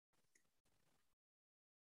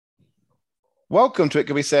Welcome to It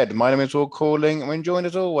Could Be Said. My name is Will Calling, and we're joined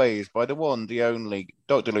as always by the one, the only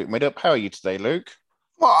Dr. Luke Middup. How are you today, Luke?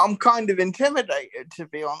 Well, I'm kind of intimidated, to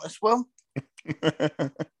be honest. Well,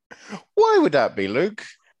 Why would that be, Luke?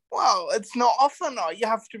 well, it's not often you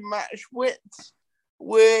have to match wits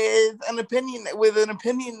with an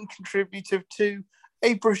opinion contributive to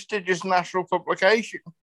a prestigious national publication.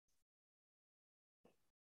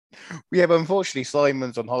 Yeah, but unfortunately,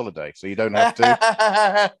 Simon's on holiday, so you don't have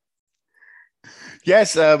to.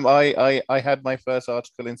 Yes, I had my first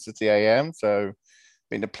article in City AM, so I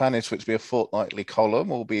mean the plan is for it to be a fortnightly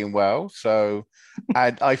column, all being well. So,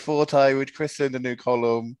 and I thought I would christen the new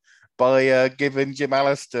column by giving Jim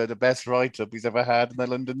Allister the best write-up he's ever had in the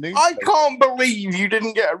London I newspaper. can't believe you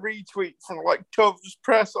didn't get a retweet from like Tubbs'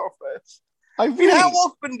 press office. I I mean, how really,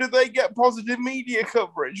 often do they get positive media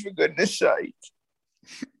coverage, for goodness sake?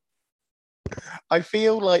 I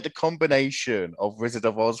feel like the combination of Wizard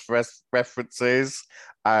of Oz references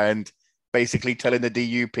and basically telling the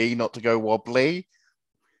DUP not to go wobbly.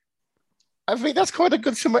 I think that's quite a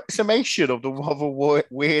good summation of the rather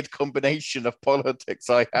weird combination of politics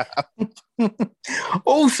I have.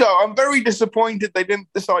 Also, I'm very disappointed they didn't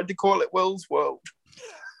decide to call it Will's World.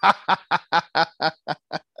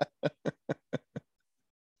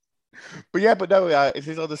 But yeah, but no, it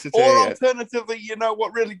is on the city. Or alternatively, you know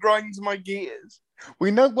what really grinds my gears?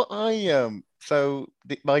 We know what I So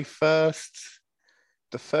the first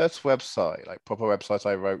website, like proper website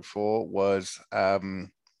I wrote for was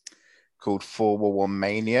called 411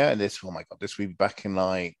 Mania, and this, oh my god, this would be back in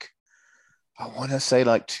like I want to say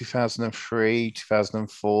like 2003,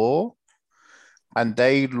 2004. And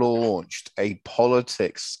they launched a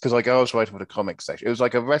politics because like I was writing for the comic section. It was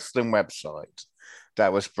like a wrestling website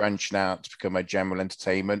that was branching out to become a general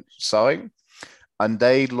entertainment site. And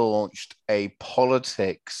they launched a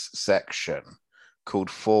politics section called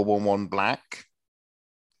 411 Black.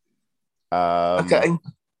 Okay.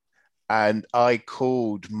 And I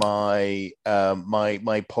called my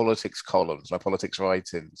politics columns, my politics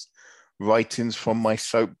writings from my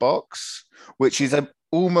soapbox, which is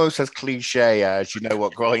almost as cliche as you know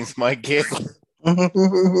what grinds my gears.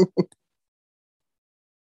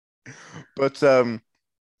 But yeah,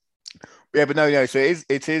 but no. So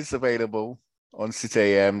it is available on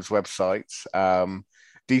City AM's website.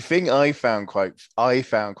 The thing I found quite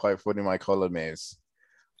funny in my column is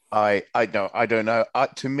I don't know.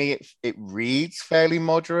 To me, it reads fairly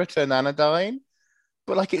moderate and anodyne,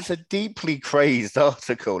 but like it's a deeply crazed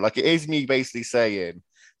article. Like it is me basically saying,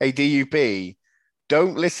 "Hey DUP,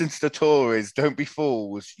 don't listen to the Tories. Don't be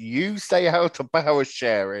fools. You stay out of power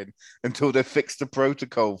sharing until they fix the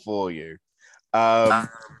protocol for you." Um,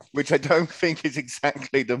 which I don't think is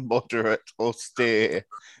exactly the moderate, austere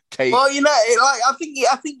take. Well, I think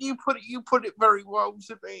you put it very well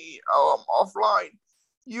to me offline.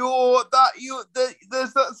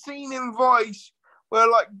 There's that scene in Vice where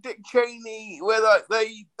like Dick Cheney, where like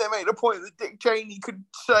they made a point that Dick Cheney could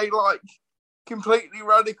say like completely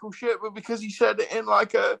radical shit, but because he said it in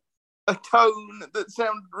like a tone that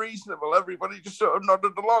sounded reasonable, everybody just sort of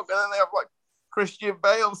nodded along, and then they have like Christian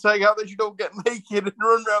Bale saying how they should all get naked and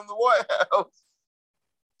run around the White House.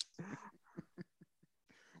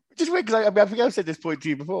 Which is weird because I think I've said this point to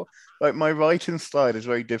you before. Like my writing style is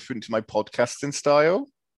very different to my podcasting style,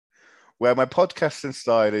 where my podcasting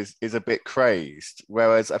style is a bit crazed,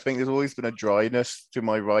 whereas I think there's always been a dryness to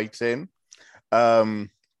my writing.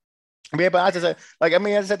 Um, yeah, but as I said, like I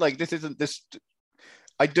mean, as I said, like this isn't this.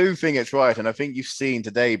 I do think it's right, and I think you've seen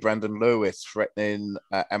today Brandon Lewis threatening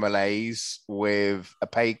MLAs with a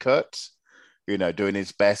pay cut. You know, doing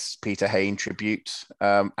his best Peter Hain tribute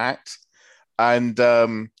act, and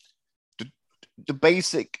the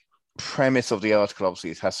basic premise of the article obviously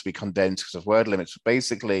it has to be condensed because of word limits.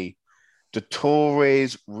 Basically, the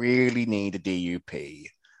Tories really need a DUP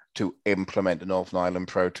to implement the Northern Ireland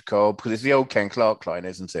Protocol because it's the old Ken Clarke line,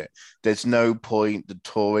 isn't it? There's no point the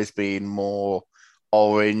Tories being more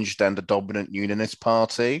orange than the dominant Unionist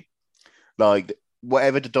Party. Like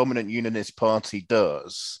whatever the dominant Unionist Party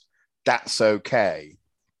does, that's okay.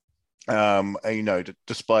 You know,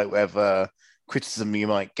 despite whatever criticism you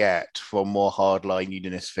might get from more hardline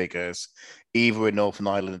Unionist figures, either in Northern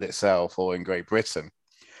Ireland itself or in Great Britain.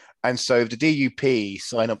 And so if the DUP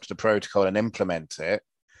sign up to the protocol and implement it,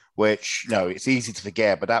 which, you know, it's easy to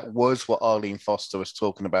forget, but that was what Arlene Foster was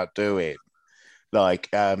talking about doing, like,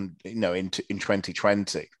 you know, in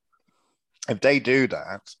 2020. If they do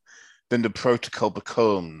that, then the protocol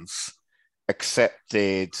becomes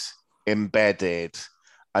accepted, embedded,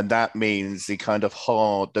 and that means the kind of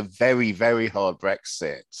hard, the very, very hard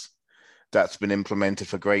Brexit that's been implemented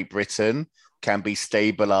for Great Britain can be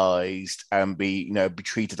stabilized and be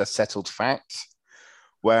treated as settled fact.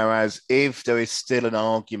 Whereas if there is still an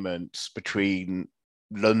argument between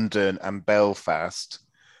London and Belfast,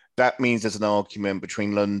 that means there's an argument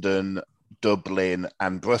between London, Dublin,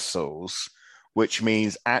 and Brussels, which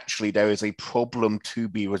means actually there is a problem to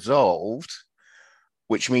be resolved,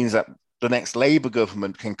 which means that the next Labour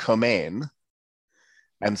government can come in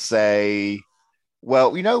and say,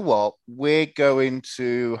 well, you know what? We're going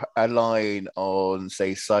to align on,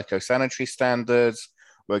 say, psychosanitary standards.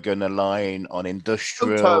 We're going to align on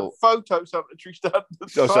industrial. Photosanitary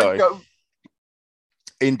standards. Oh, sorry.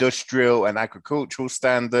 Industrial and agricultural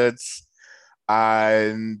standards.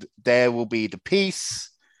 And there will be the peace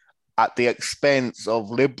at the expense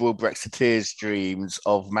of liberal Brexiteers' dreams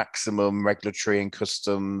of maximum regulatory and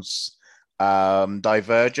customs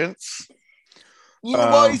divergence.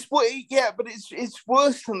 But it's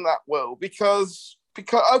worse than that, Will, because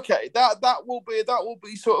okay, that will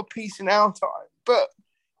be sort of peace in our time. But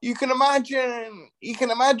you can imagine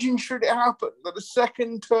should it happen that a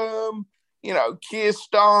second term, Keir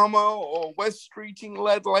Starmer or Wes Streeting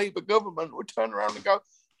led Labour government would turn around and go,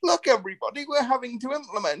 look, everybody, we're having to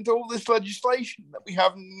implement all this legislation that we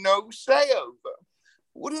have no say over.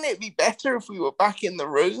 Wouldn't it be better if we were back in the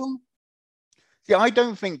room? Yeah, I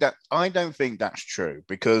don't think that's true,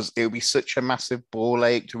 because it would be such a massive ball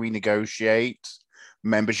ache to renegotiate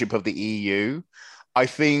membership of the EU. I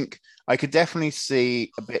think I could definitely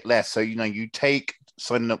see a bit less. So, you take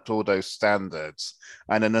signing up to all those standards,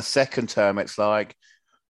 and in a second term, it's like,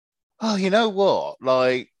 oh, you know what?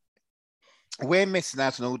 Like, we're missing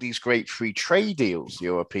out on all these great free trade deals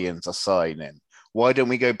Europeans are signing. Why don't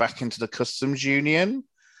we go back into the customs union?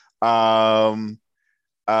 Why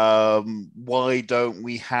don't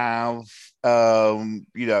we have,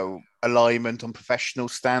 alignment on professional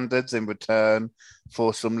standards in return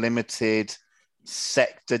for some limited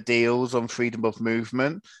sector deals on freedom of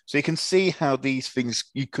movement? So you can see how these things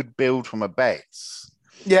you could build from a base.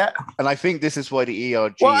 Yeah, and I think this is why the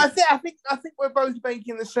ERG. Well, I think we're both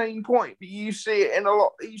making the same point, but you see it in a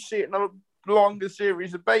longer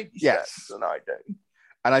series of baby steps than I do.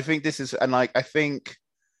 And I think this is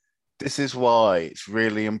why it's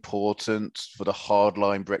really important for the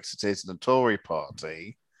hardline Brexiteers and the Tory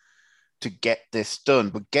party to get this done.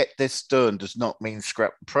 But get this done does not mean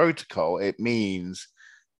scrap the protocol. It means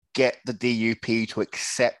get the DUP to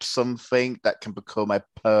accept something that can become a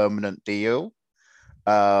permanent deal.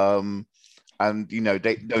 And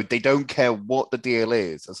they don't care what the deal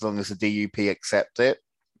is as long as the DUP accept it.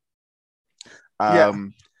 As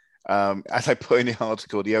I put in the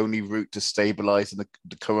article, the only route to stabilise in the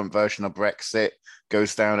current version of Brexit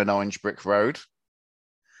goes down an orange brick road.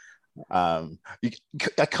 I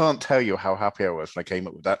can't tell you how happy I was when I came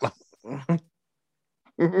up with that.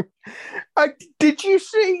 Did you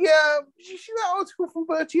see that article from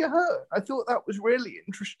Bertie Ahern? I thought that was really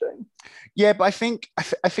interesting. Yeah, but I think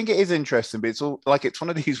it is interesting, but it's all like, it's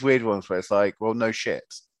one of these weird ones where it's like, well, no shit.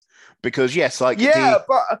 Because but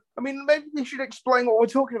I mean, maybe we should explain what we're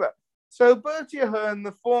talking about. So Bertie Ahern,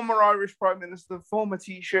 the former Irish Prime Minister, the former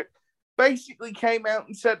Taoiseach, basically came out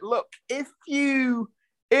and said, look, if the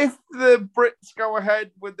Brits go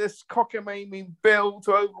ahead with this cockamamie bill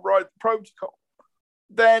to override the protocol,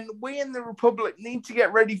 then we in the Republic need to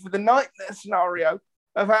get ready for the nightmare scenario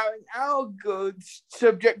of having our goods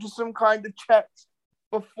subject to some kind of checks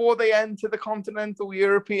before they enter the continental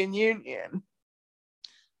European Union.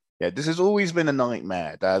 Yeah, this has always been a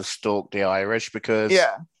nightmare that has stalked the Irish, because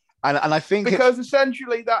and I think because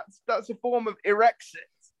essentially that's a form of Irexit.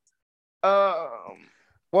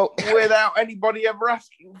 Without anybody ever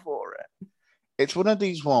asking for it. It's one of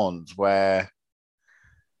these ones where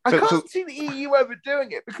I can't see the EU ever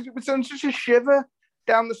doing it, because it would send such a shiver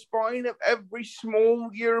down the spine of every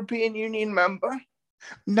small European Union member.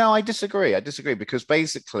 No, I disagree. Because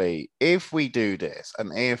basically, if we do this,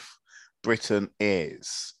 and if Britain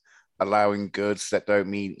is allowing goods that don't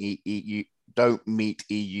meet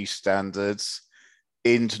EU standards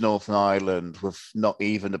into Northern Ireland with not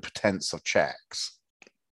even the pretense of checks,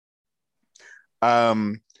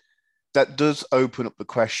 that does open up the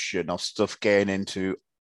question of stuff getting into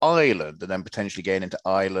Ireland, and then potentially getting into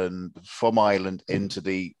Ireland, from Ireland into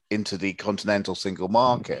the continental single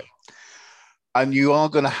market. And you are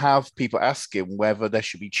going to have people asking whether there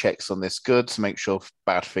should be checks on this good to make sure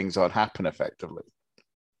bad things aren't happening effectively.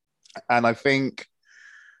 And I think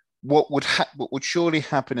what would surely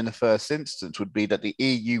happen in the first instance would be that the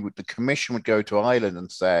Commission would go to Ireland and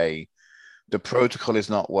say, the protocol is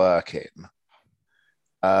not working.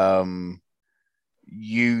 You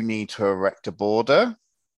need to erect a border.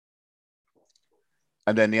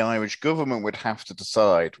 And then the Irish government would have to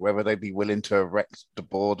decide whether they'd be willing to erect the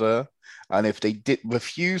border. And if they did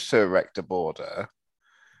refuse to erect the border,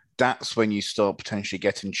 that's when you start potentially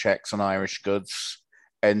getting checks on Irish goods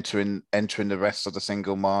entering the rest of the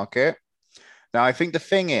single market. Now, I think the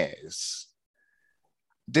thing is,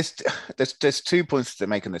 this there's 2 points to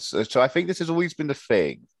make on this. So I think this has always been the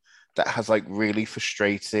thing that has like really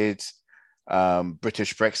frustrated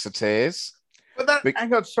British Brexiteers. But that,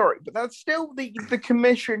 hang on, sorry, but that's still the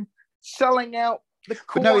commission selling out the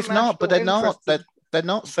core. But no, it's not. But they're not. interests They're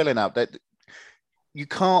not selling out. That you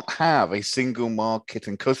can't have a single market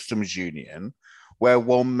and customs union where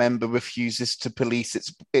one member refuses to police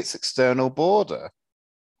its external border.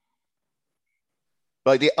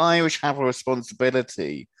 Like the Irish have a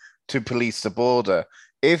responsibility to police the border.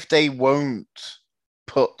 If they won't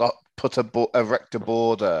erect a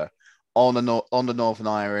border on the Northern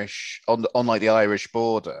Irish on like the Irish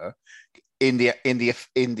border in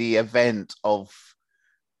the event of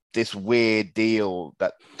this weird deal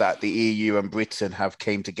that the EU and Britain have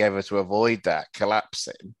came together to avoid that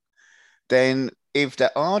collapsing, then if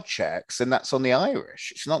there are checks, then that's on the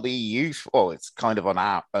Irish. It's not the EU's. Well, it's kind of on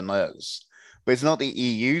us, but it's not the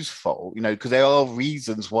EU's fault, because there are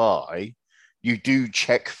reasons why you do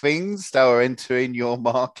check things that are entering your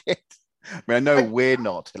market. I mean, I know we're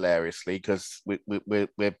not hilariously because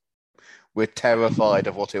we're terrified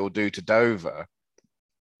of what it will do to Dover,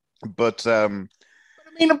 but also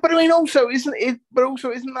isn't it? But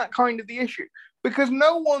also isn't that kind of the issue? Because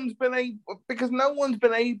no one's been able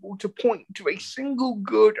to point to a single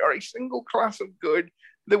good or a single class of good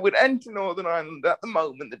that would enter Northern Ireland at the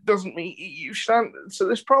moment that doesn't meet EU standards. So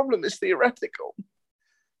this problem is theoretical.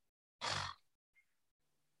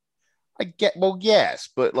 Well, yes,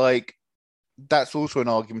 but like that's also an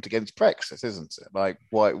argument against Brexit, isn't it? Like,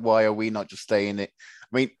 why are we not just staying it?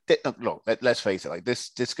 I mean, look, let's face it. Like this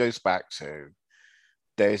goes back to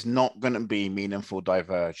there's not going to be meaningful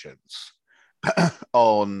divergence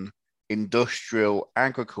on industrial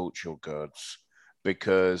agricultural goods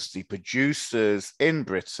because the producers in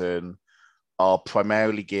Britain are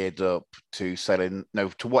primarily geared up to selling,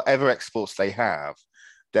 to whatever exports they have.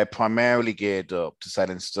 They're primarily geared up to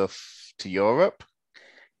selling stuff to Europe.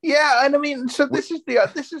 Yeah, and I mean, so this is the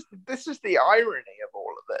irony of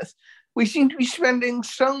all of this. We seem to be spending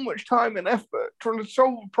so much time and effort trying to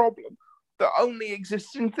solve a problem that only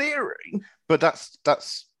exists in theory. But that's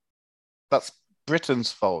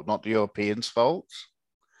Britain's fault, not the Europeans' fault.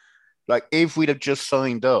 Like if we'd have just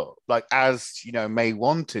signed up, like as May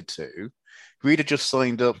wanted to, if we'd have just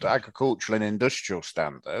signed up to agricultural and industrial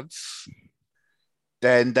standards,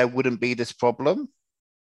 then there wouldn't be this problem.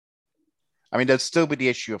 I mean, there'd still be the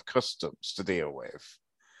issue of customs to deal with,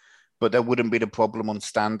 but there wouldn't be the problem on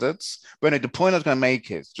standards. But anyway, the point I was going to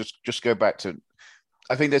make is just go back to,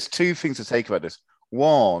 I think there's two things to take about this.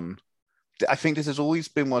 One, I think this has always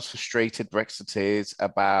been what's frustrated Brexiteers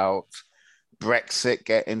about Brexit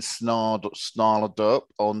getting snarled up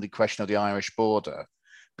on the question of the Irish border.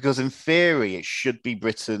 Because in theory, it should be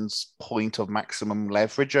Britain's point of maximum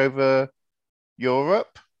leverage over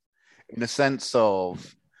Europe, in the sense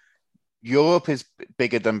of Europe is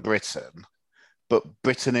bigger than Britain, but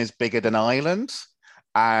Britain is bigger than Ireland.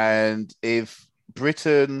 And if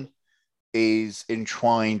Britain is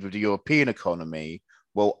entwined with the European economy,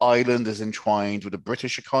 well, Ireland is entwined with the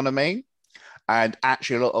British economy. And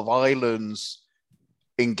actually, a lot of Ireland's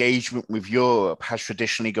engagement with Europe has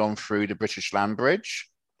traditionally gone through the British land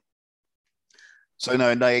bridge. So,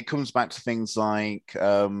 no, it comes back to things like,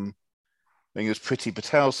 I think it was Priti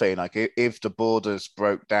Patel saying, like, if the borders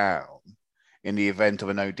broke down in the event of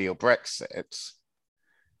a no-deal Brexit,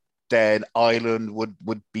 then Ireland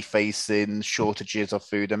would be facing shortages of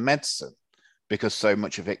food and medicine because so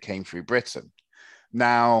much of it came through Britain.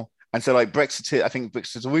 Now, and so like Brexit, I think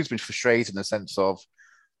Brexit has always been frustrating in the sense of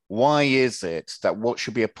why is it that what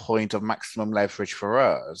should be a point of maximum leverage for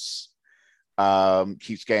us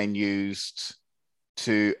keeps getting used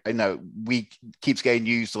to, keeps getting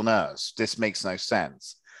used on us. This makes no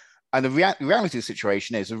sense. And the reality of the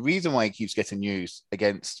situation is the reason why it keeps getting used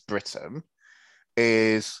against Britain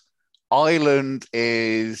is Ireland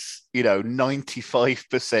is,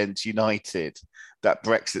 95% united that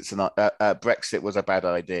Brexit was a bad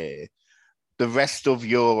idea. The rest of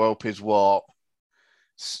Europe is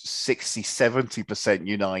 60, 70%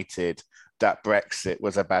 united that Brexit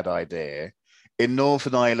was a bad idea. In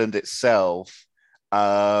Northern Ireland itself,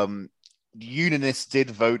 Unionists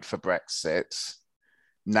did vote for Brexit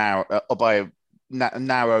now by a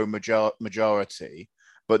narrow majority,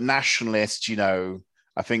 but nationalists,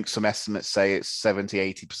 I think some estimates say it's 70,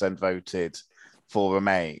 80% voted for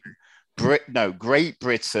Remain. Great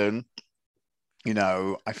Britain.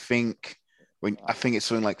 I think it's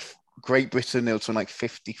something like Great Britain. It was something like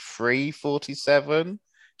 53-47.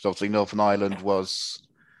 So obviously Northern Ireland was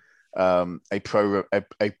a pro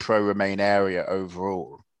Remain area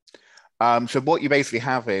overall. So what you basically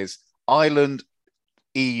have is Ireland,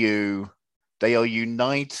 EU. They are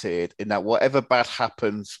united in that whatever bad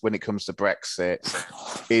happens when it comes to Brexit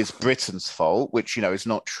is Britain's fault, which is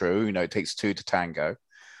not true. It takes two to tango.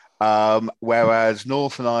 Whereas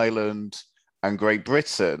Northern Ireland and Great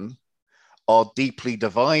Britain are deeply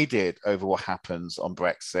divided over what happens on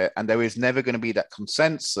Brexit, and there is never going to be that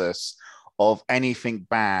consensus of anything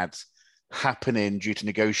bad happening due to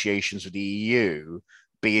negotiations with the EU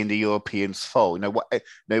being the Europeans' fault.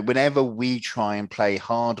 Whenever we try and play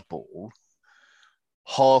hardball,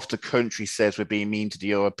 half the country says we're being mean to the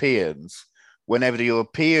Europeans. Whenever the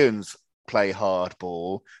Europeans play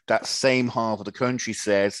hardball, that same half of the country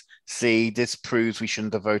says, see, this proves we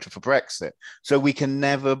shouldn't have voted for Brexit. So we were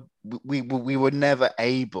never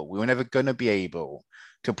going to be able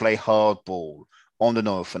to play hardball on the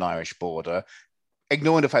Northern Irish border,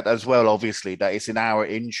 ignoring the fact as well, obviously, that it's in our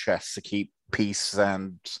interest to keep peace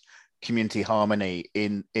and community harmony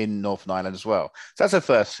in Northern Ireland as well. So that's the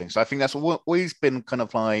first thing. So I think that's always been kind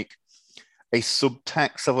of like a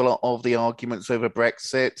subtext of a lot of the arguments over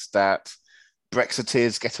Brexit, that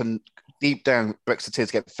Brexiteers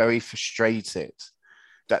get very frustrated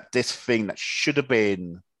that this thing that should have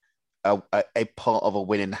been a part of a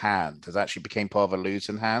winning hand has actually became part of a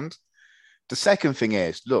losing hand. The second thing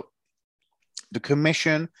is, look, the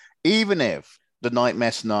Commission, even if the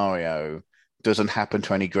nightmare scenario doesn't happen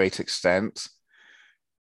to any great extent,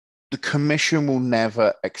 the Commission will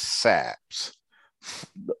never accept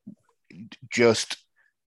just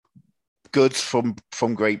goods from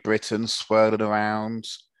Great Britain swirling around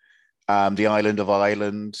the island of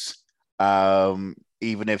Ireland,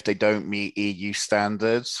 even if they don't meet EU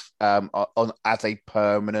standards, as a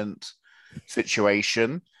permanent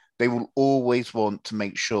situation. They will always want to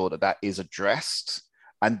make sure that is addressed.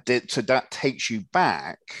 And so that takes you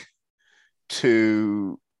back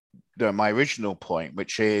to my original point,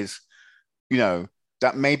 which is,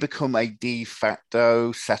 that may become a de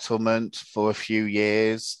facto settlement for a few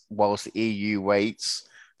years whilst the EU waits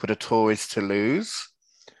for the Tories to lose.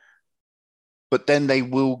 But then they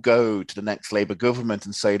will go to the next Labour government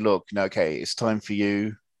and say, look, okay, it's time for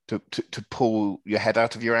you to pull your head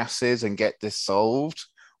out of your asses and get this solved.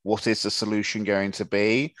 What is the solution going to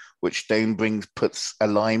be? Which then puts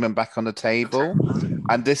alignment back on the table.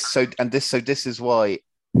 And this is why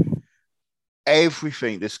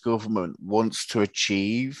everything this government wants to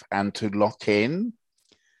achieve and to lock in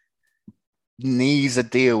needs a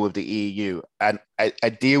deal with the EU, and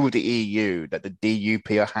a deal with the EU that the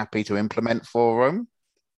DUP are happy to implement for them.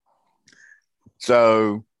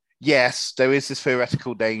 So, yes, there is this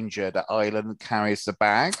theoretical danger that Ireland carries the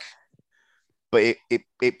bag, but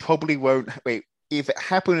it probably won't. If it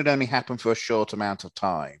happened, it only happened for a short amount of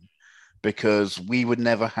time, because we would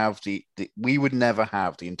never have the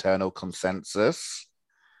internal consensus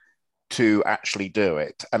to actually do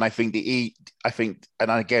it. And I think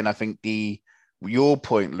your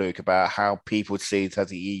point, Luke, about how people see it as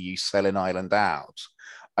the EU selling Ireland out,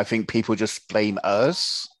 I think people just blame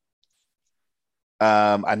us,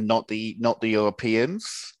 and not the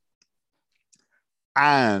Europeans.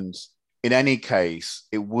 And in any case,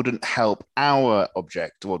 it wouldn't help our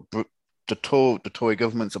objective, or the Tory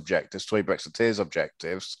government's objectives, Tory Brexiteers'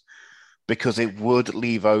 objectives, because it would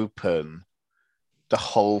leave open the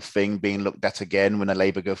whole thing being looked at again when a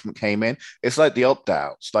Labour government came in. It's like the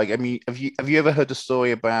opt-outs. Like, I mean, have you ever heard the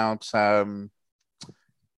story about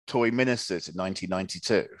Tory ministers in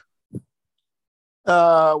 1992?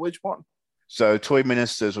 Which one? So Tory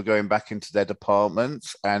ministers were going back into their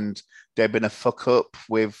departments, and there'd been a fuck up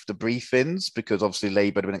with the briefings because obviously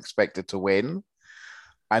Labour had been expected to win.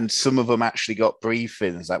 And some of them actually got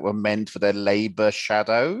briefings that were meant for their Labour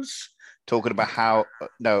shadows, talking about how,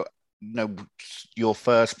 your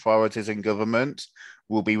first priorities in government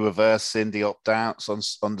will be reversing the opt-outs on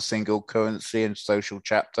the single currency and social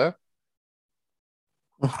chapter.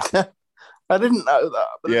 I didn't know that,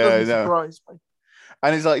 but it doesn't surprise me.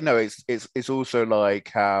 And it's like, it's also like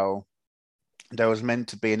how there was meant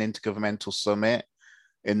to be an intergovernmental summit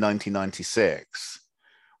in 1996,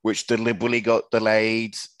 which deliberately got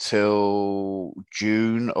delayed till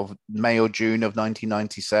May or June of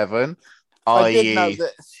 1997. I did know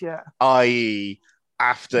this, yeah. I.e.,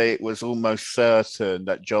 after it was almost certain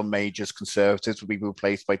that John Major's Conservatives would be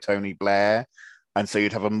replaced by Tony Blair, and so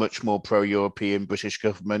you'd have a much more pro-European British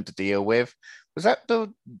government to deal with. Was that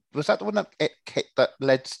the one that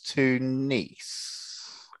led to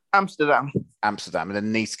Nice? Amsterdam, and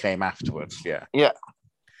then Nice came afterwards. Yeah. yeah.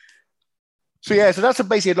 So that's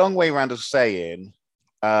basically a long way around of saying,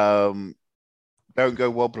 don't go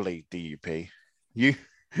wobbly, DUP. You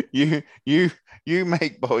you you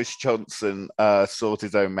make Boris Johnson sort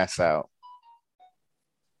his own mess out.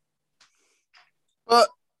 But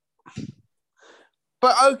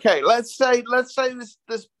okay, let's say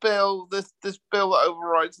this bill that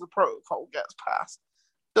overrides the protocol gets passed.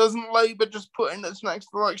 Doesn't Labour just put in its next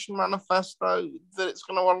election manifesto that it's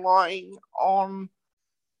going to align on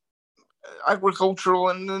agricultural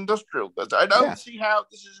and industrial goods? I don't see how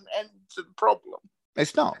this is an end to the problem.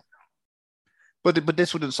 It's not. But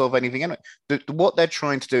this wouldn't solve anything anyway. What they're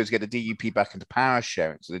trying to do is get the DUP back into power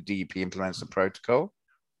sharing, so the DUP implements the protocol.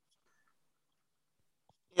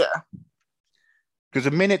 Yeah. Because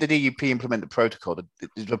the minute the DUP implement the protocol,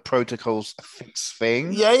 the protocol's a fixed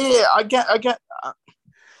thing. Yeah, I get that.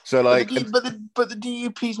 So like, but the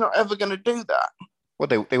DUP's not ever going to do that. Well,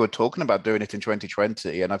 they were talking about doing it in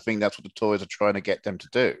 2020, and I think that's what the Tories are trying to get them to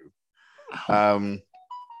do.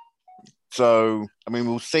 So I mean,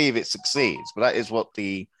 we'll see if it succeeds, but that is what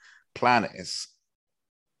the plan is.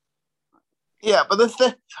 Yeah, but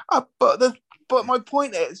my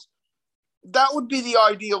point is, that would be the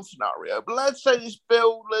ideal scenario. But let's say this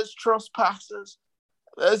bill, Liz Truss passes,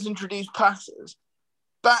 Liz introduced passes.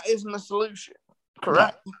 That isn't a solution,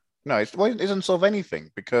 correct? No, it doesn't solve anything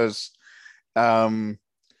because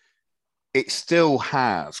it still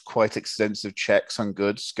has quite extensive checks on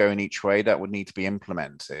goods going each way that would need to be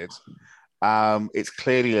implemented. It's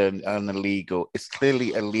clearly an illegal. It's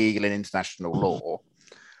clearly illegal in international law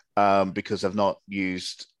because they've not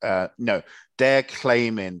used. No, they're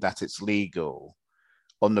claiming that it's legal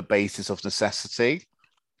on the basis of necessity,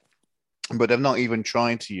 but they've not even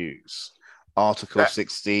tried to use Article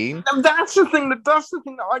 16. That's the thing that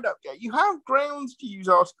I don't get. You have grounds to use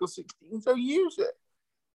Article 16, so use it.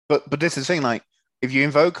 But this is the thing, like, if you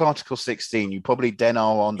invoke Article 16, you probably then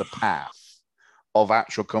are on the path of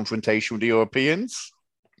actual confrontation with the Europeans.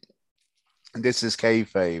 And this is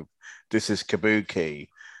kayfabe. This is kabuki.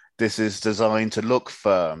 This is designed to look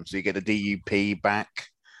firm. So you get the DUP back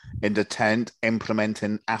in the tent,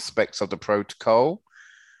 implementing aspects of the protocol,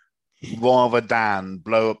 rather than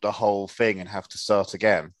blow up the whole thing and have to start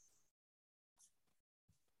again.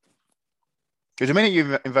 Because the minute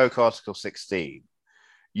you invoke Article 16,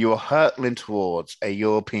 you are hurtling towards a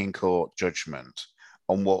European court judgment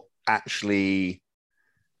on what actually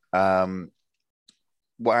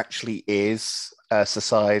is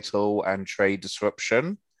societal and trade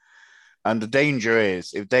disruption. And the danger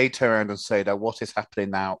is if they turn around and say that what is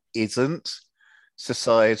happening now isn't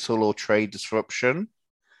societal or trade disruption,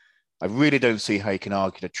 I really don't see how you can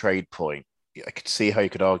argue the trade point. I could see how you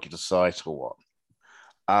could argue the societal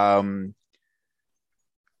one.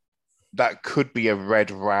 That could be a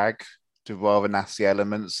red rag to rather nasty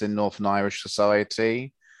elements in Northern Irish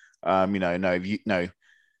society.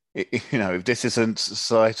 If this isn't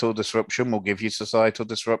societal disruption, we'll give you societal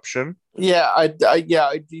disruption. Yeah, I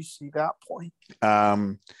do see that point.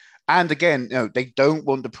 And again, they don't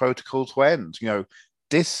want the protocol to end. We'll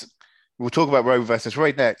talk about Roe versus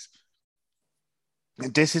Wade next.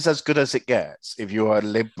 This is as good as it gets if you are a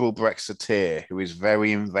liberal Brexiteer who is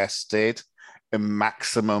very invested in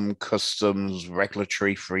maximum customs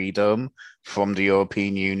regulatory freedom from the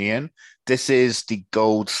European Union. This is the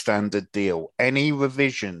gold standard deal. Any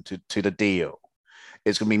revision to the deal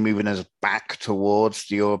is going to be moving us back towards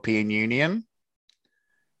the European Union.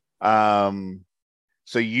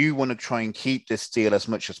 So you want to try and keep this deal as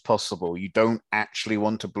much as possible. You don't actually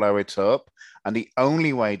want to blow it up. And the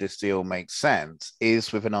only way this deal makes sense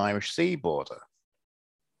is with an Irish Sea border.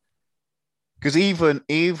 Because even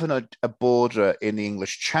a border in the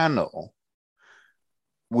English Channel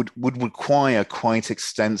would require quite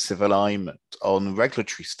extensive alignment on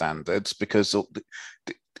regulatory standards because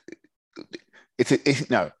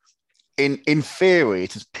in theory,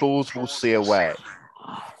 it is plausible to see a way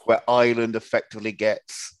where Ireland effectively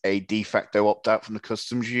gets a de facto opt-out from the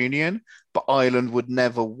customs union, but Ireland would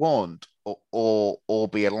never want or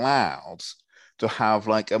be allowed to have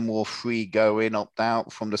like a more free going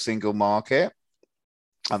opt-out from the single market.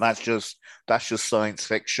 And that's just science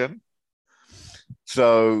fiction.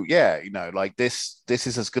 So like this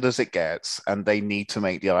is as good as it gets, and they need to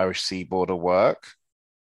make the Irish Sea border work.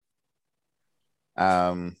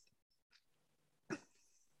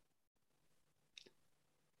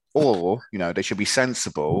 Or they should be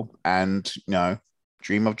sensible and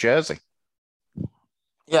dream of Jersey.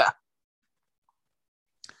 Yeah.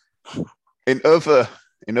 In other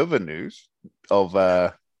news, of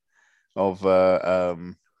I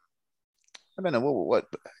don't know what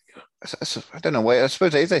I don't know. I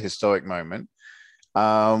suppose it is a historic moment.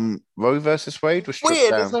 Roe versus Wade was struck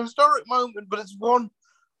Weird. It's down. a historic moment, but it's one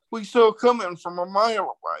we saw coming from a mile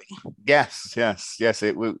away. Yes, yes, yes.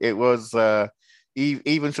 It was.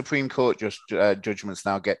 Even Supreme Court judgments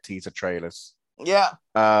now get teaser trailers. Yeah.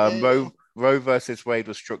 Yeah. Roe versus Wade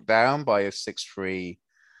was struck down by a 6-3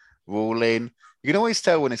 ruling. You can always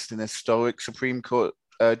tell when it's an historic Supreme Court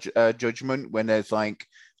judgment when there's like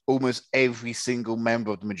almost every single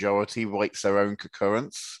member of the majority writes their own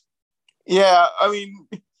concurrence. Yeah, I mean,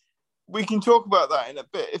 we can talk about that in a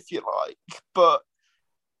bit if you like, but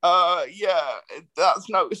yeah, that's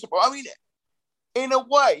noticeable. I mean, in a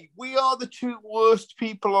way, we are the two worst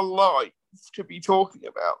people alive to be talking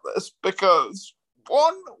about this because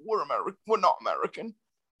one, we're not American.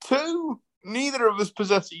 Two, neither of us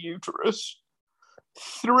possess a uterus.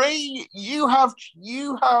 Three, you have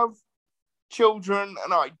children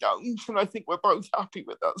and I don't, and I think we're both happy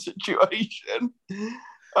with that situation.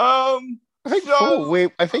 I think four.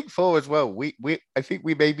 So I think four as well. I think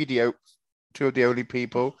we may be two of the only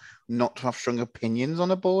people not to have strong opinions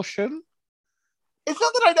on abortion. it's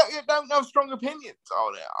not that I don't have strong opinions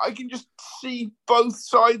on it. I can just see both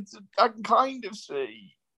sides. I can kind of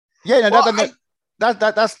see. Yeah, no, Well,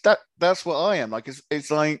 that's what I am. Like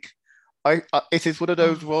it's like it is one of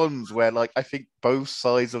those ones where like I think both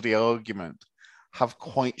sides of the argument have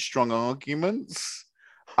quite strong arguments.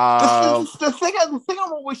 the thing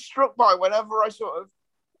I'm always struck by whenever I sort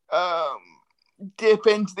of dip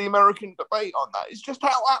into the American debate on that is just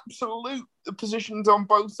how absolute the positions on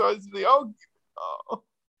both sides of the argument are.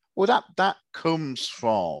 Well, that comes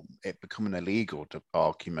from it becoming a legal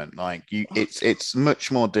argument. Like it's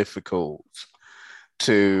much more difficult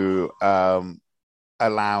to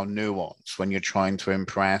allow nuance when you're trying to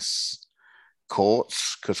impress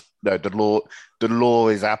courts because the law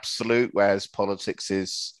is absolute, whereas politics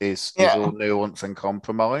is Yeah. all nuance and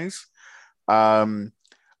compromise. Um,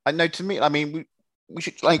 I know to me, I mean, we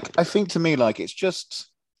should like I think to me like it's just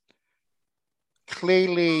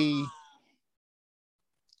clearly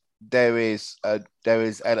there is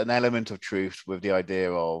an element of truth with the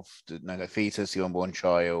idea of the fetus, the unborn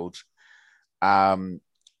child. Um,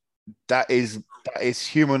 that is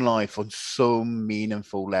human life on some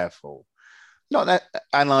meaningful level. Not that,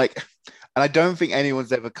 and like, and I don't think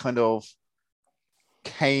anyone's ever kind of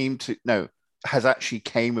came to no has actually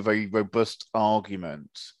came with a robust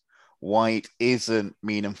argument why it isn't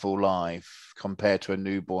meaningful life compared to a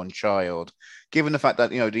newborn child, given the fact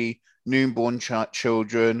that the newborn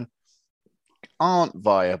children aren't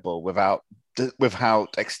viable without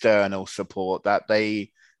external support, that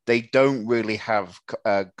they don't really have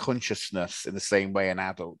consciousness in the same way an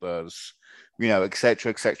adult does, et cetera,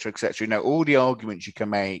 et cetera, et cetera. All the arguments you can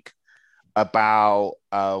make about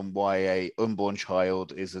why a unborn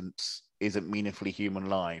child isn't meaningfully human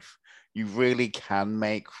life, you really can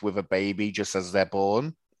make with a baby just as they're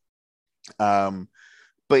born. But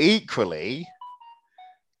equally,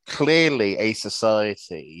 clearly, a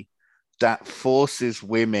society that forces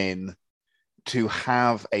women to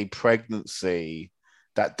have a pregnancy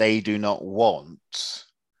that they do not want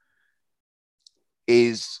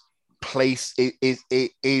is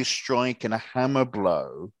striking a hammer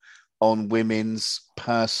blow on women's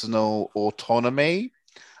personal autonomy,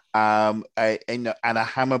 and a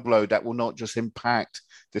hammer blow that will not just impact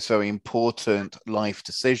this very important life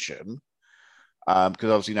decision,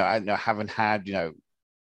 because obviously,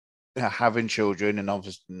 having children, and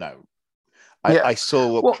obviously, Yeah. I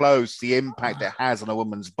saw up close the impact it has on a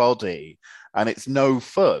woman's body, and it's no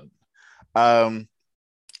fun. And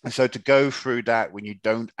so to go through that when you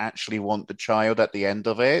don't actually want the child at the end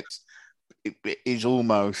of it is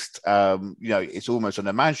almost, it's almost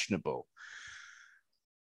unimaginable.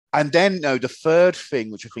 And then, the third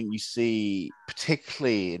thing, which I think you see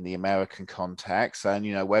particularly in the American context, and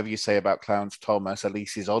whatever you say about Clarence Thomas, at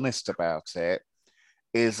least he's honest about it,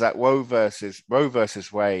 is that Roe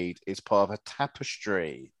versus Wade is part of a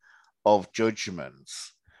tapestry of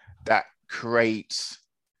judgments that creates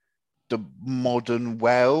the modern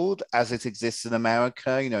world as it exists in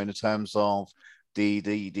America. In terms of the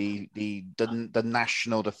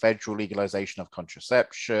federal legalization of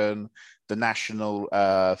contraception, the national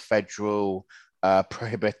federal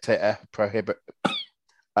prohibit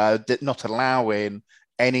not allowing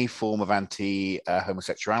any form of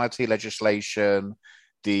anti-homosexuality legislation,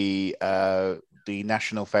 the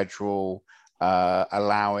national federal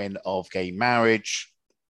allowing of gay marriage.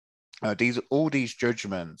 All these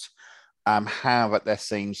judgments have at their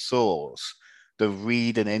same source the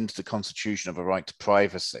reading into the Constitution of a right to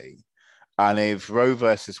privacy. And if Roe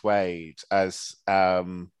versus Wade, as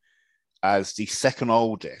the second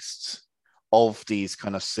oldest of these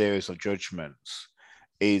kind of series of judgments,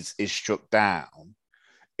 is struck down,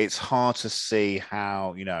 it's hard to see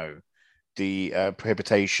how, the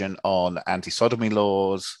prohibition on anti-sodomy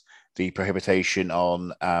laws, the prohibition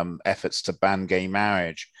on efforts to ban gay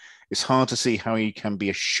marriage, it's hard to see how you can be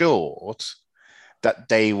assured that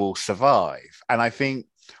they will survive. And I think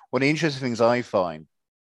one of the interesting things I find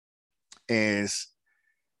is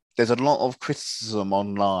there's a lot of criticism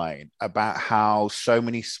online about how so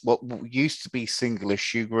many what used to be single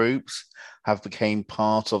issue groups have become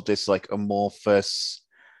part of this like amorphous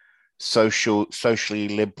socially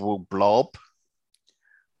liberal blob.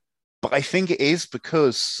 But I think it is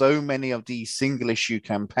because so many of these single issue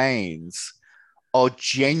campaigns are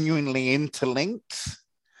genuinely interlinked,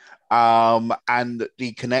 and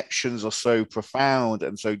the connections are so profound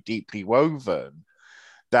and so deeply woven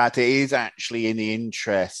that it is actually in the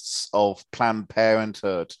interests of Planned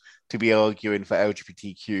Parenthood to be arguing for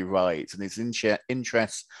LGBTQ rights, and it's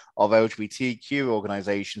interests of LGBTQ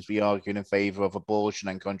organizations to be arguing in favor of abortion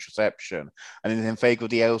and contraception, and in favor of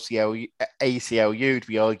the ACLU to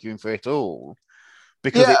be arguing for it all,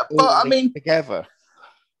 because it's all linked together.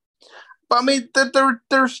 But I mean, there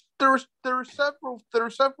are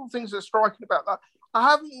several things that are striking about that.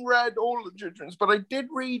 I haven't read all the judgments, but I did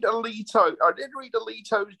read Alito. I did read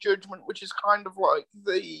Alito's judgment, which is kind of like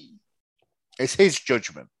it's his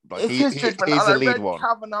judgment. Like it's his judgment. He's and the I lead read one.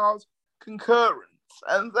 Kavanaugh's concurrence,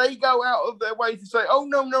 and they go out of their way to say, "Oh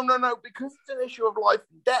no, because it's an issue of life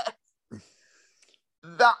and death.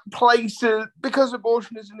 That places because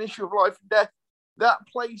abortion is an issue of life and death. That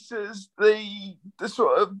places the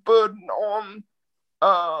sort of burden on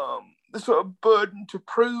the sort of burden to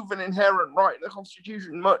prove an inherent right in the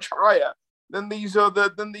Constitution much higher than the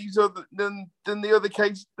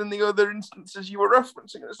other instances you were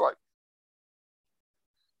referencing." And it's like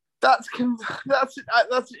that's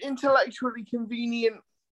intellectually convenient.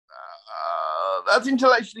 That's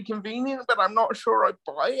intellectually convenient, but I'm not sure I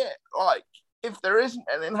buy it. Like, if there isn't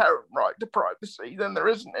an inherent right to privacy, then there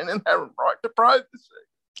isn't an inherent right to privacy.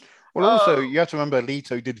 Well, also, you have to remember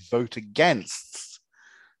Alito did vote against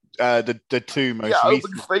the two most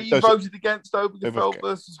recent. He voted against Obergefell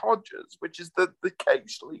versus Hodges, which is the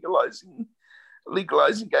case legalizing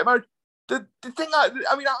gay marriage. The thing, I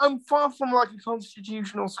mean, I'm far from like a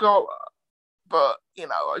constitutional scholar, but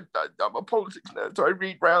I'm a politics nerd, so I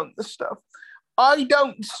read around this stuff. I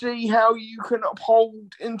don't see how you can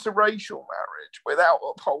uphold interracial marriage without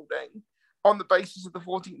upholding, on the basis of the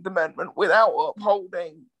 14th Amendment, without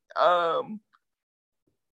upholding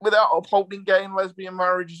gay and lesbian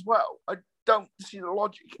marriage as well. I don't see the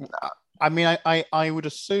logic in that. I mean, I would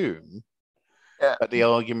assume that the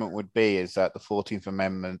argument would be is that the 14th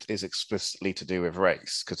Amendment is explicitly to do with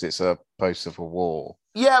race because it's a post-Civil War.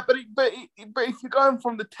 Yeah, but if you're going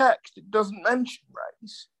from the text, it doesn't mention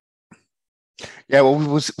race. Yeah,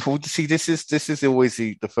 well, see, this is always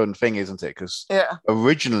the fun thing, isn't it? Because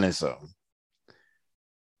originalism,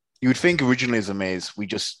 you would think originalism is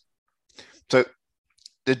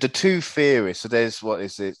the two theories. So there's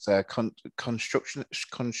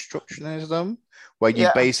constructionism, where you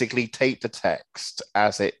basically take the text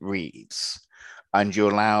as it reads, and you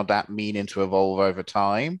allow that meaning to evolve over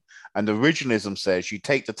time. And originalism says you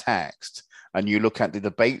take the text and you look at the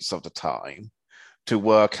debates of the time to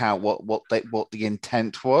work out what the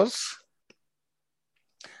intent was.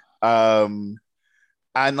 And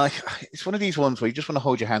like, it's one of these ones where you just want to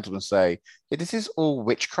hold your hand up and say, this is all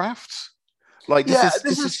witchcraft. Like, this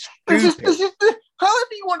is stupid.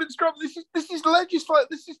 However you want to describe this is legislate.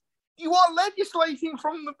 You are legislating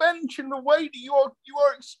from the bench in the way that you are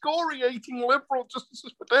excoriating liberal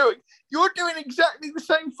justices for doing. You're doing exactly the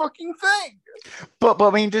same fucking thing. But I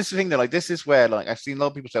mean, this is the thing, though. Like, this is where, like, I've seen a lot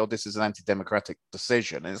of people say, "Oh, this is an anti-democratic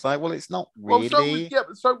decision," and it's like, well, it's not really.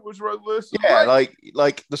 But so was Roe versus Wade. Yeah,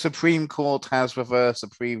 like the Supreme Court has reversed a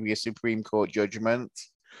previous Supreme Court judgment.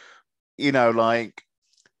 Like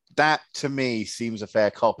that to me seems a fair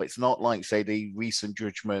cop. It's not like, say, the recent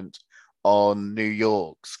judgment on New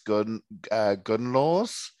York's gun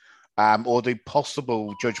laws, or the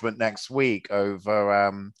possible judgment next week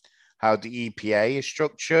over how the EPA is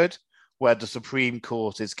structured, where the Supreme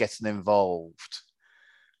Court is getting involved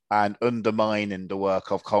and undermining the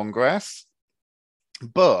work of Congress.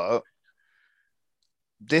 But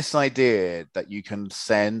this idea that you can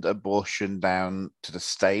send abortion down to the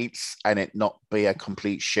states and it not be a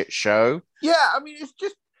complete shit show. Yeah, I mean, it's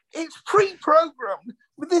pre-programmed.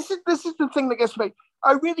 But this is the thing that gets me.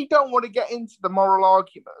 I really don't want to get into the moral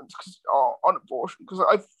arguments on abortion, because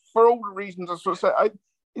for all the reasons I sort of said,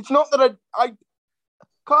 It's not that I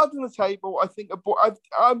cards on the table. I think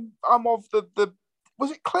I'm of the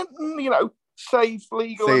was it Clinton? Safe,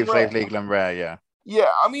 legal, and rare. Safe, legal, and rare. Yeah.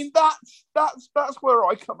 Yeah, I mean that's where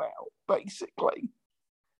I come out basically.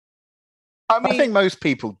 I think most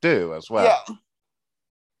people do as well. Yeah.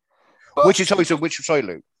 But, which is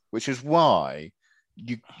Luke. Which is why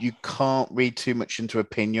you can't read too much into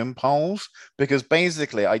opinion polls, because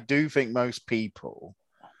basically I do think most people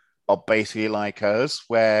are basically like us,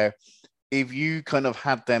 where if you kind of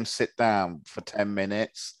had them sit down for 10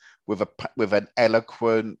 minutes with an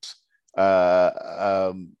eloquent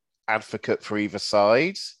advocate for either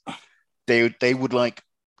side, they would like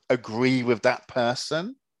agree with that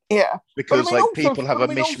person. Yeah, because people have a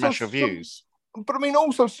mishmash of views. But I mean,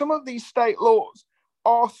 also some of these state laws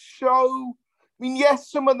are so. I mean, yes,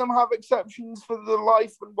 some of them have exceptions for the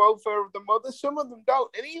life and welfare of the mother. Some of them don't,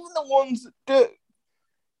 and even the ones that do,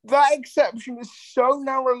 that exception is so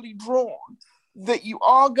narrowly drawn that you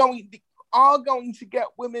are going to get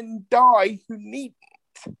women die who need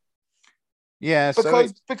it. Yeah,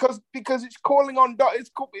 because it's calling on doctors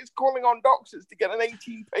to get an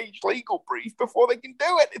 18-page legal brief before they can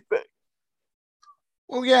do anything.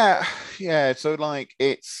 Well, yeah. So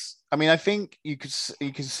it's. I mean, I think you can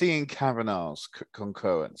see in Kavanaugh's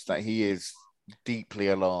concurrence that he is deeply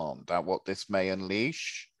alarmed at what this may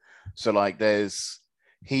unleash. So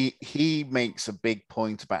he makes a big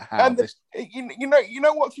point about how this.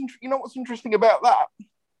 What's interesting about that.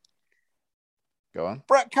 Go on.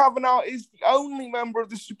 Brett Kavanaugh is the only member of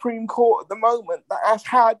the Supreme Court at the moment that has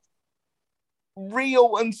had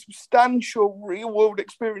real and substantial real-world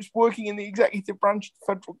experience working in the executive branch of the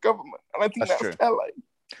federal government, and I think that's telling.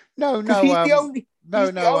 No, he's the only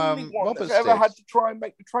one Roberts that's ever had to try and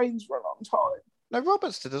make the trains run on time. No,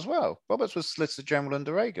 Roberts did as well. Roberts was Solicitor General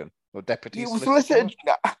under Reagan, or Deputy Solicitor.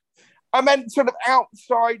 I meant sort of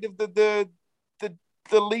outside of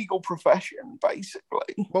the legal profession,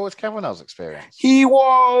 basically. What was Kavanaugh's experience? He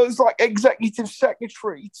was like executive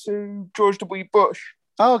secretary to George W. Bush.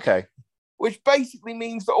 Oh, okay. Which basically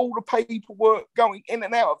means that all the paperwork going in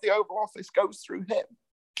and out of the Oval Office goes through him.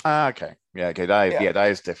 Okay. Yeah, okay. That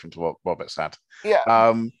is different to what Roberts had. Yeah.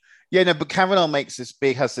 But Kavanaugh has this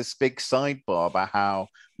big sidebar about how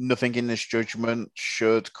nothing in this judgment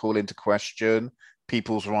should call into question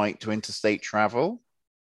people's right to interstate travel.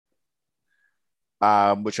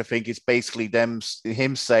 Which I think is basically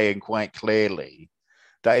him saying quite clearly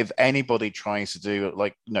that if anybody tries to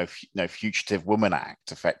do Fugitive Woman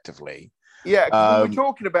Act effectively. Yeah, because we were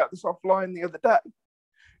talking about this offline the other day.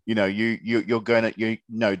 You're going to,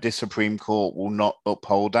 this Supreme Court will not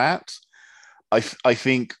uphold that. I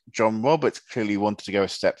think John Roberts clearly wanted to go a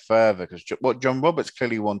step further, because what John Roberts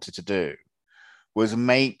clearly wanted to do was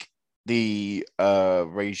make the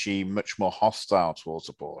regime much more hostile towards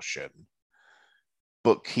abortion,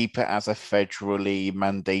 but keep it as a federally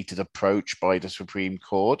mandated approach by the Supreme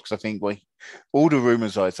Court. Because I think all the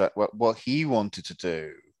rumors are that what he wanted to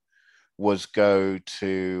do was go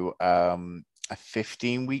to a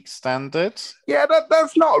 15-week standard. Yeah,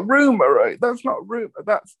 that's not a rumor, right? That's not a rumor.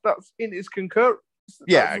 That's in his concurrence.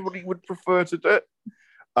 Yeah, that's what he would prefer to do.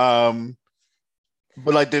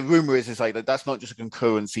 But the rumor is that's not just a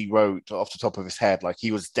concurrence he wrote off the top of his head.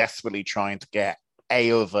 He was desperately trying to get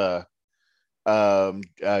other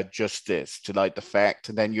justice to the fact,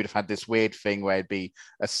 and then you'd have had this weird thing where it'd be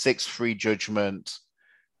a 6-3 judgment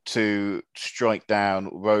to strike down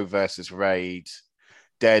Roe versus Wade.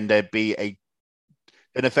 Then there'd be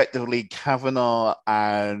and effectively Kavanaugh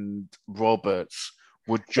and Roberts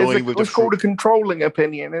would join with it's called a controlling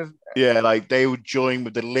opinion, isn't it? Yeah, they would join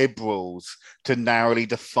with the liberals to narrowly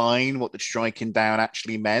define what the striking down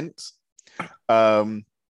actually meant. But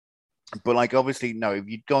obviously, no, if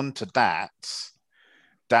you'd gone to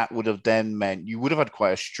that would have then meant you would have had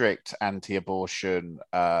quite a strict anti-abortion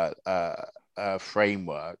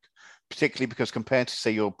framework, particularly because compared to,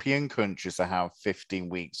 say, European countries that have 15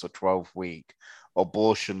 weeks or 12-week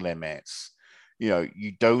abortion limits,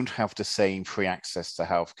 you don't have the same free access to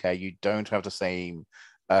healthcare. You don't have the same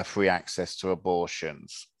free access to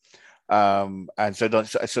abortions. And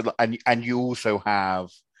you also have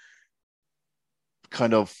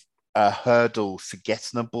kind of hurdles to get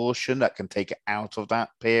an abortion that can take it out of that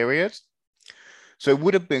period. So it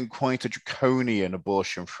would have been quite a draconian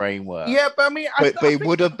abortion framework. Yeah, but I mean, it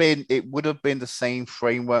would have been the same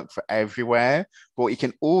framework for everywhere. But what you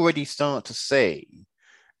can already start to see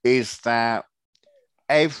is that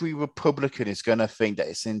every Republican is going to think that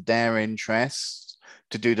it's in their interest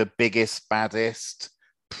to do the biggest, baddest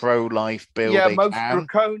pro-life bill they most can.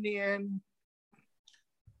 draconian.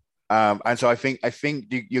 And so I think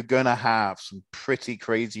you're going to have some pretty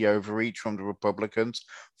crazy overreach from the Republicans,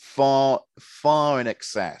 far in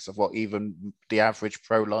excess of what even the average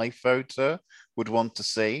pro-life voter would want to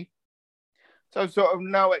see. So sort of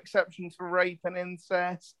no exceptions for rape and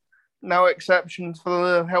incest, no exceptions for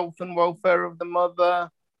the health and welfare of the mother.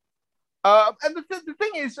 And the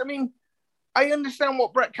thing is, I mean, I understand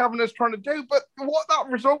what Brett Kavanaugh's trying to do, but what that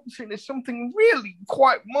results in is something really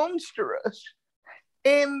quite monstrous,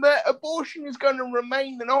 in that abortion is going to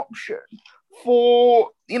remain an option for,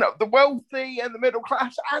 the wealthy and the middle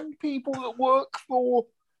class and people that work for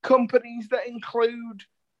companies that include,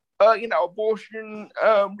 abortion,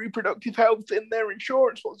 reproductive health in their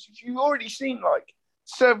insurance policies. You've already seen like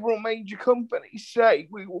several major companies say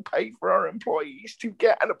we will pay for our employees to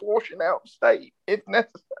get an abortion out of state if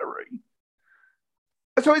necessary.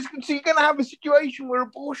 So you're going to have a situation where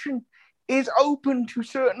abortion is open to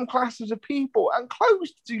certain classes of people and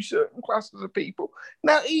closed to certain classes of people.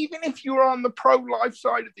 Now, even if you're on the pro-life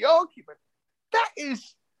side of the argument, that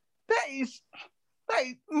is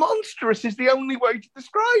monstrous is the only way to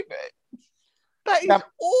describe it. That is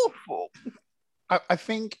awful. I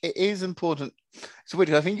think it is important. So,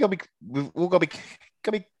 I think we've all got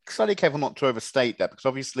to be slightly careful not to overstate that, because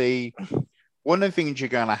obviously one of the things you're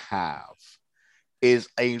going to have is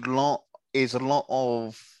a lot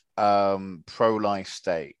of pro-life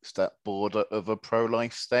states that border other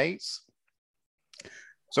pro-life states.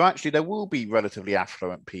 So actually, there will be relatively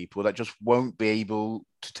affluent people that just won't be able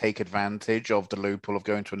to take advantage of the loophole of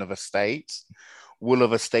going to another state. Will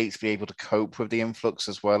other states be able to cope with the influx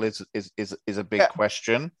as well? Is a big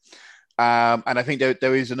question. And I think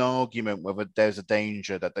there is an argument whether there's a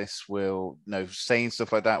danger that this will, saying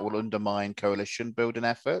stuff like that will undermine coalition building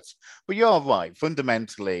efforts. But you're right.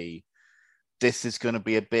 Fundamentally, this is going to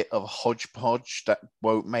be a bit of a hodgepodge that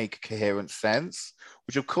won't make coherent sense,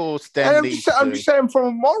 which of course then I'm just saying, from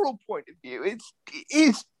a moral point of view, it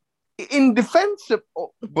is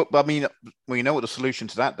indefensible. But I mean, you know what the solution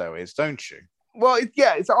to that though is, don't you? Well,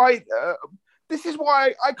 it's either. This is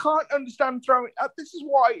why I can't understand throwing. This is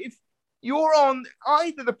why if you're on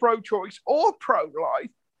either the pro-choice or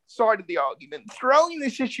pro-life side of the argument, throwing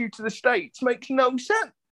this issue to the states makes no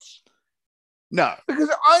sense. No, because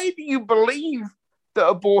either you believe that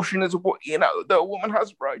abortion is that a woman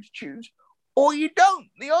has a right to choose, or you don't.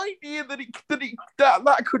 The idea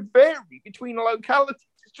that could vary between localities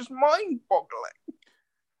is just mind-boggling.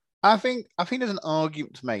 I think there's an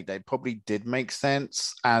argument to make that it probably did make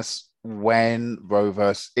sense as when Roe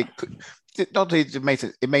versus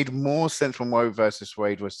it made more sense when Roe versus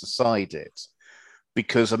Wade was decided,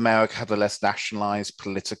 because America had a less nationalized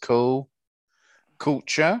political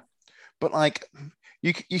culture. But like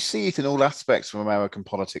you see it in all aspects of American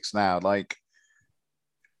politics now. Like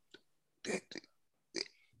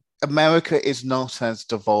America is not as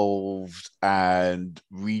devolved and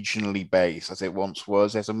regionally based as it once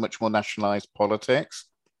was. There's a much more nationalized politics.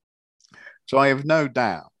 So I have no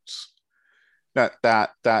doubt that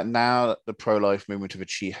now that the pro-life movement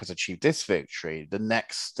has achieved this victory, the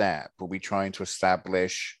next step will be trying to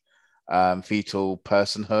establish fetal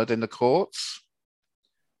personhood in the courts.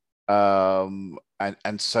 And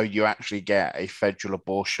so you actually get a federal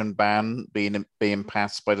abortion ban being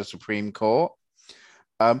passed by the Supreme Court.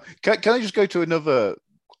 Can I just go to another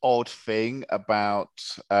odd thing about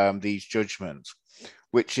these judgments,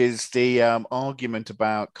 which is the argument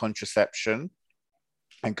about contraception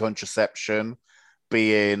and contraception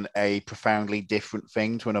being a profoundly different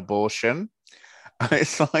thing to an abortion. And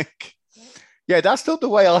it's like, yeah, that's not the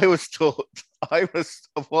way I was taught. I was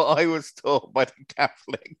taught by the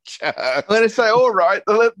Catholic Church. I'm going to say, all right,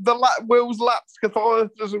 the Will's lapsed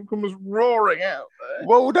Catholicism comes roaring out there.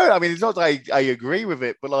 Well, no, I mean, it's not that I agree with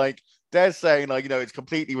it, but like they're saying, like, it's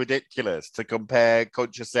completely ridiculous to compare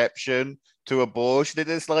contraception to abortion. It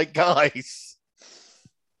is like, guys,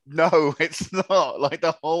 no, it's not. Like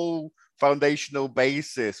the whole foundational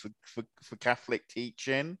basis for Catholic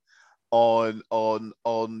teaching on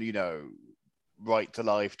right to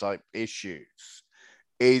life type issues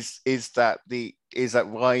is that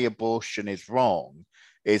why abortion is wrong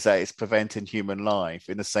is that it's preventing human life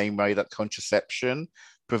in the same way that contraception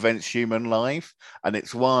prevents human life. And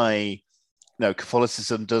it's why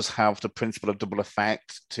Catholicism does have the principle of double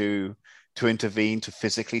effect to intervene to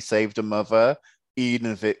physically save the mother,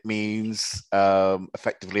 even if it means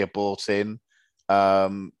effectively aborting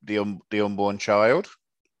the unborn child.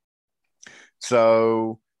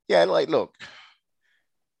 So yeah, like, look,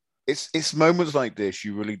 it's moments like this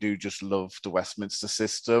you really do just love the Westminster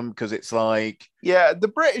system, because it's like, yeah, the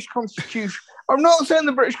British Constitution. I'm not saying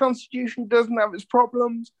the British Constitution doesn't have its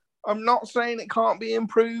problems, I'm not saying it can't be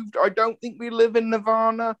improved. I don't think we live in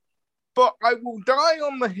Nirvana, but I will die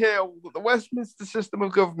on the hill that the Westminster system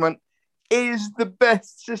of government is the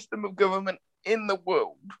best system of government in the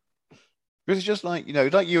world. Because it's just like,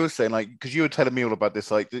 like you were saying, like, because you were telling me all about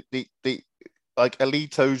this, like the like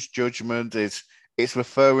Alito's judgment it's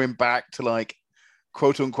referring back to like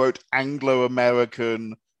quote unquote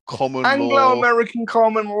Anglo-American common law. Anglo-American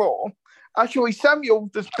common law. Actually, Samuel,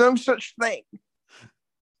 there's no such thing.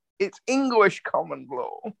 It's English common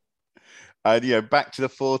law. And back to the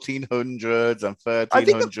 1400s and 1300s. I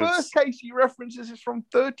think the first case he references is from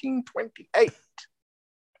 1328.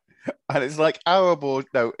 And it's like our abortion.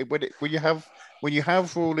 No, when you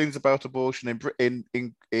have rulings about abortion in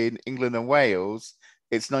England and Wales,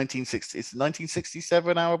 it's 1960. It's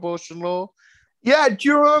 1967 our abortion law. Yeah, do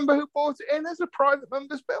you remember who brought it in as a private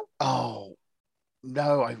member's bill? Oh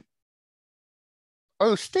no,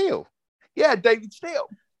 Steele. Yeah, David Steele.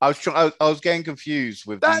 I was getting confused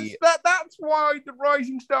with that's why the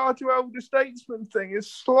Rising Star to Elder Statesman thing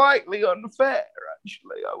is slightly unfair.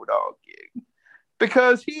 Actually, I would argue.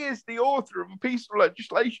 Because he is the author of a piece of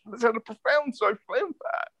legislation that's had a profound social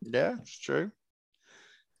impact. Yeah, it's true.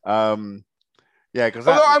 Because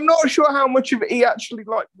I'm not sure how much of it he actually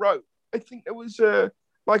wrote. I think there was a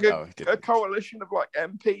coalition of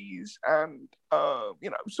MPs and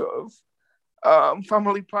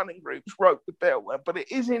family planning groups wrote the bill, but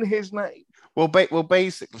it is in his name. Well,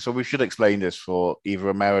 basically, so we should explain this for either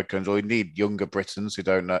Americans or indeed younger Britons who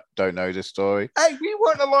don't know this story. Hey, we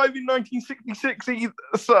weren't alive in 1966 either,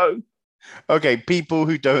 so. Okay, people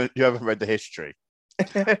who haven't read the history.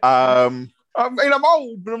 I mean, I'm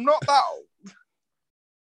old, but I'm not that old.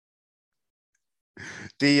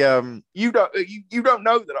 You don't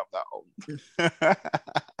know that I'm that old.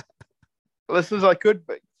 Listeners, I could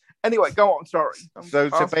be. Anyway, go on. Sorry. So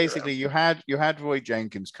basically, you had Roy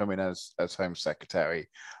Jenkins come in as Home Secretary,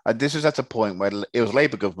 and this was at a point where it was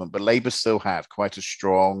Labour government, but Labour still had quite a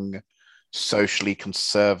strong, socially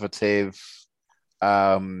conservative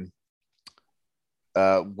wing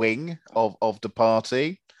of the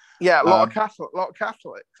party. Yeah, a lot of Catholics.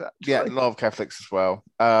 Actually. Yeah, a lot of Catholics as well.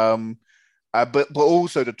 But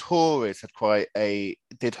also the Tories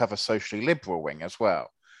did have a socially liberal wing as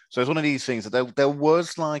well. So it's one of these things that there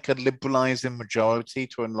was like a liberalising majority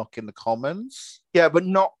to unlocking the Commons. Yeah, but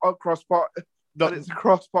not across party. But it's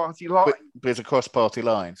across party lines. But it's across party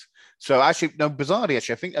lines. So actually, no, bizarrely, I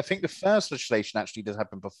think the first legislation actually did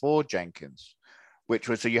happen before Jenkins, which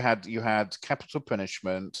was so you had capital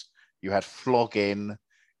punishment, you had flogging,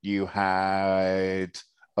 you had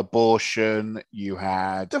abortion, you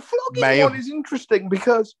had the flogging one is interesting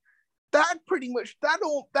because that had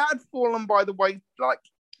fallen by the way. Like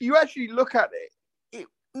you actually look at it,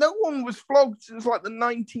 no one was flogged since the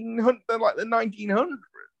 1900s.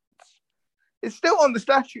 It's still on the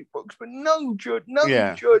statute books, but no judge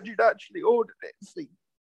had actually ordered it. See,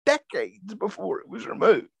 decades before it was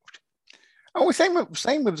removed. Oh, same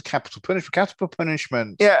with capital punishment. Capital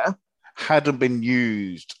punishment, hadn't been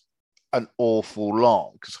used an awful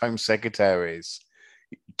lot because Home Secretaries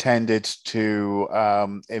tended to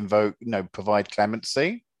provide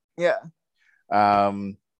clemency. Yeah.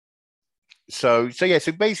 So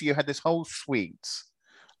basically you had this whole suite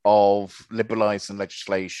of liberalising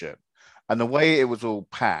legislation, and the way it was all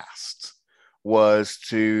passed was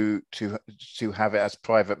to have it as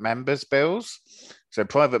private members' bills. So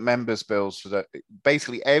private members' bills for that.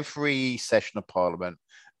 Basically, every session of Parliament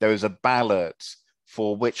there is a ballot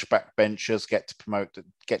for which backbenchers get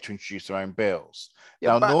to introduce their own bills.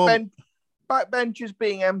 Yeah, backbenchers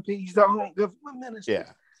being MPs that aren't government ministers.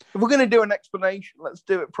 Yeah. If we're going to do an explanation, let's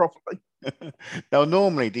do it properly. Now,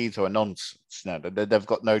 normally these are nonsense. No, they've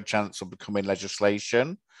got no chance of becoming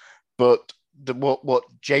legislation. But what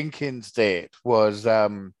Jenkins did was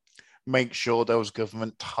make sure there was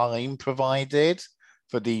government time provided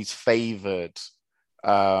for these favoured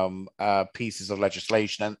pieces of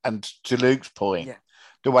legislation. And to Luke's point,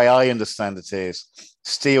 the way I understand it is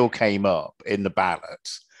Steele came up in the ballot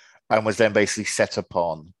and was then basically set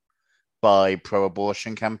upon by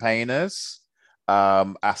pro-abortion campaigners,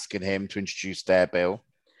 asking him to introduce their bill.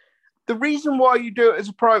 The reason why you do it as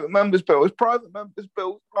a private member's bill is private members'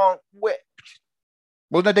 bills aren't whipped.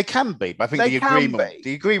 Well, no, they can be, but I think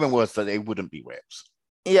the agreement was that they wouldn't be whipped.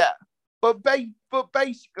 Yeah, but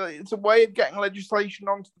basically, it's a way of getting legislation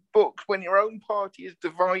onto the books when your own party is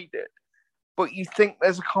divided, but you think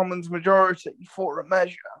there's a Commons majority for a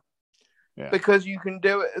measure. Yeah. Because you can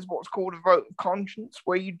do it as what's called a vote of conscience,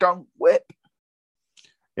 where you don't whip.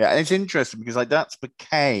 Yeah, and it's interesting because that's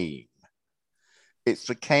became it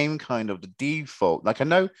became kind of the default. Like I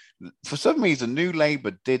know for some reason, New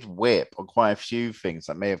Labour did whip on quite a few things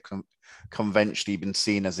that may have conventionally been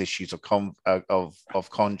seen as issues of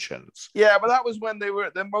conscience. Yeah, but that was when they were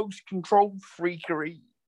at their most control freakery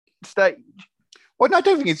stage. Well, no, I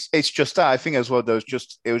don't think it's just that. I think as well, it was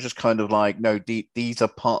just kind of like, no, these are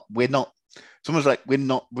part. We're not. Someone's like, we're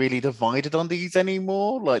not really divided on these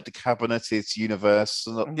anymore. Like the cabinet is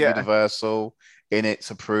universal in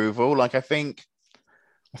its approval. Like I think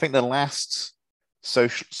the last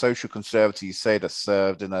social conservative you say that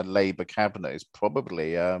served in a Labour cabinet is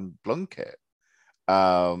probably Blunkett.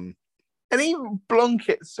 And even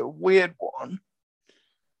Blunkett's a weird one.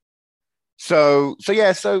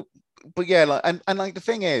 But yeah, like and like the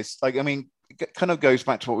thing is, like I mean, it kind of goes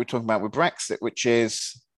back to what we're talking about with Brexit, which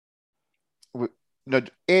is,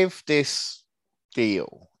 if this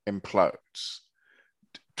deal implodes,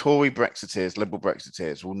 Tory Brexiteers, Liberal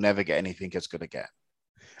Brexiteers will never get anything as good again.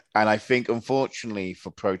 And I think, unfortunately, for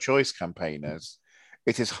pro-choice campaigners,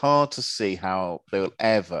 it is hard to see how they'll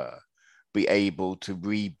ever be able to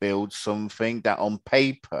rebuild something that on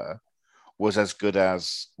paper was as good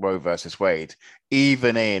as Roe versus Wade,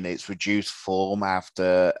 even in its reduced form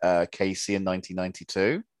after Casey in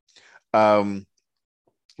 1992.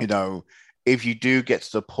 If you do get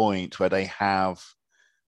to the point where they have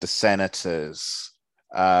the senators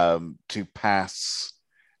to pass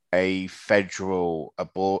a federal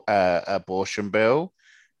abortion bill,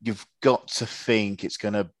 you've got to think it's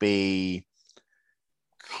going to be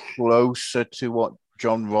closer to what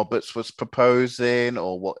John Roberts was proposing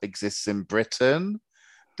or what exists in Britain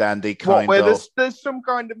than the kind of... There's some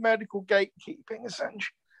kind of medical gatekeeping,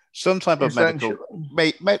 essentially. Some type of medical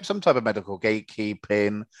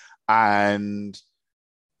gatekeeping, and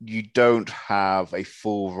you don't have a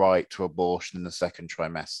full right to abortion in the second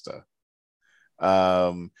trimester.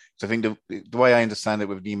 So I think the way I understand it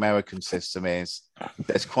with the American system is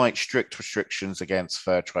there's quite strict restrictions against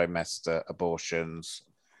third trimester abortions.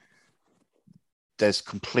 There's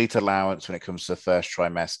complete allowance when it comes to the first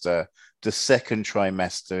trimester. The second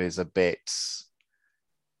trimester is a bit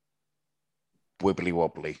wibbly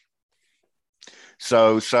wobbly.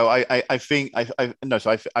 So I think I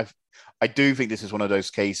do think this is one of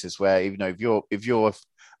those cases where, even though if you're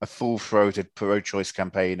a full-throated pro-choice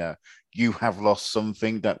campaigner, you have lost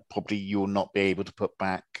something that probably you'll not be able to put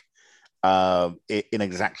back in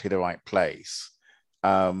exactly the right place.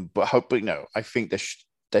 But hopefully, no, I think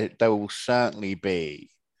there will certainly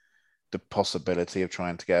be the possibility of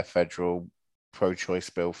trying to get a federal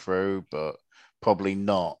pro-choice bill through, but probably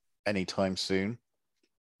not anytime soon.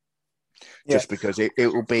 Yeah. Just because it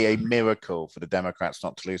will be a miracle for the Democrats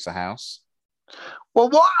not to lose the House. Well,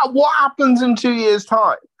 what happens in 2 years'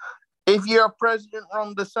 time if you have President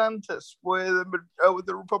Ron DeSantis with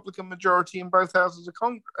the Republican majority in both houses of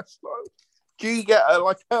Congress? Do you get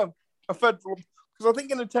a federal? Because I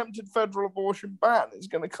think an attempted federal abortion ban is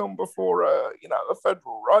going to come before a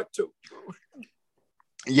federal right to abortion.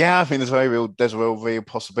 Yeah, I think there's a real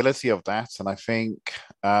possibility of that, and I think,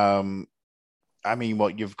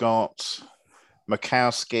 you've got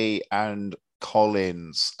Murkowski and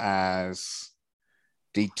Collins as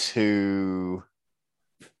the two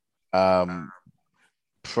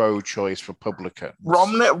pro-choice Republicans.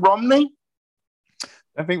 Romney?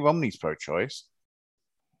 I think Romney's pro-choice.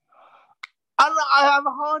 And I have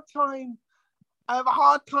a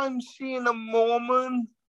hard time seeing a Mormon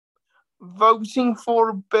voting for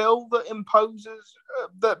a bill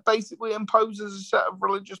that basically imposes a set of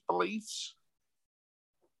religious beliefs.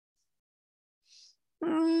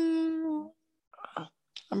 I'm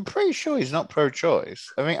pretty sure he's not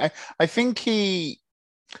pro-choice. I mean, I think he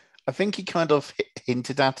kind of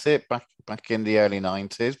hinted at it back in the early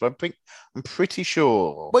 90s, but I'm pretty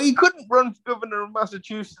sure. Well, he couldn't run for governor of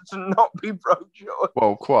Massachusetts and not be pro-choice.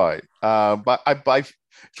 Well, quite. But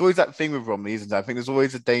it's always that thing with Romney, isn't it? I think there's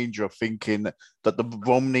always a danger of thinking that the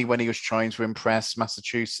Romney, when he was trying to impress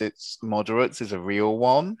Massachusetts moderates, is a real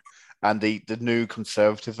one, and the new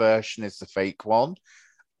conservative version is the fake one.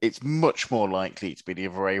 It's much more likely to be the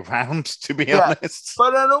other way around, to be honest. But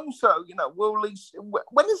then also,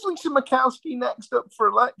 when is Lisa Murkowski next up for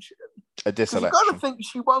election? This election. You've got to think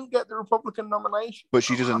she won't get the Republican nomination. But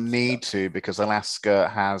she doesn't need to, because Alaska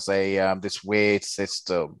has a this weird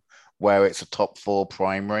system where it's a top 4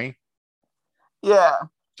 primary. Yeah.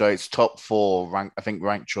 So it's top 4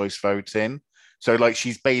 ranked choice voting. So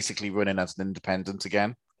she's basically running as an independent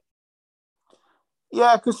again.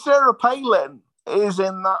 Yeah, because Sarah Palin is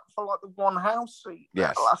in that for the one House seat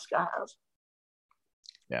that Alaska has.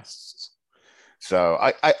 Yes. So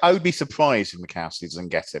I would be surprised if Murkowski doesn't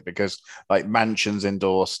get it, because Manchin's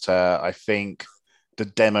endorsed her. I think the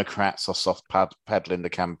Democrats are soft peddling the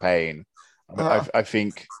campaign. I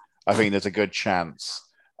think there's a good chance.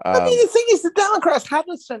 I mean, the thing is, the Democrats had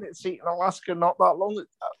a Senate seat in Alaska not that long ago.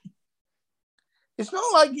 It's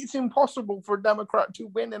not like it's impossible for a Democrat to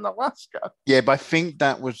win in Alaska. Yeah, but I think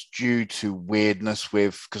that was due to weirdness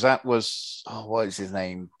because that was, what is his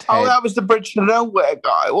name? Ted. That was the Bridge to Nowhere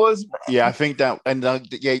guy, wasn't it? Yeah, I think that, and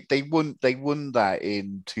they won that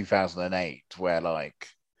in 2008, where like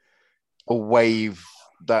a wave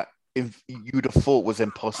that you'd have thought was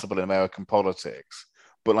impossible in American politics.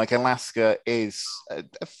 But like Alaska is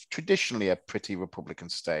traditionally a pretty Republican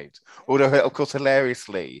state. Although, of course,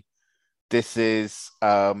 hilariously, this is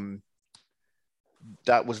that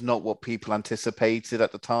was not what people anticipated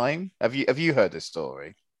at the time. Have you heard this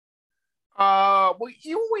story? Well,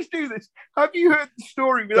 you always do this. Have you heard the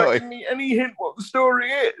story without giving me any hint what the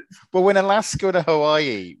story is? Well, when Alaska and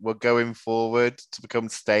Hawaii were going forward to become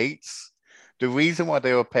states, the reason why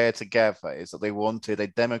they were paired together is that they wanted a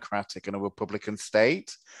Democratic and a Republican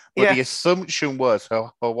state. But the assumption was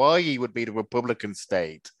Hawaii would be the Republican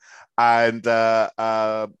state, and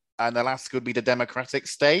Alaska would be the Democratic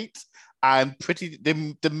state. And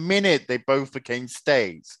the minute they both became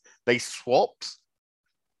states, they swapped.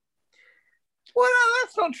 Well, no,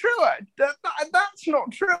 that's not true. That's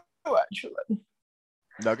not true, actually.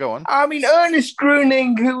 No, go on. I mean, Ernest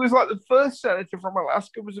Gruening, who was like the first senator from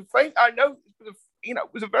Alaska, was a very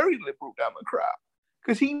liberal Democrat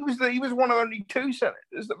because he was one of only two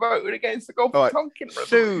senators that voted against the Gulf of Tonkin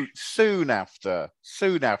resolution. Soon after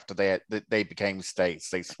they became states,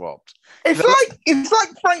 they swapped. It's like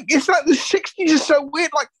the 60s are so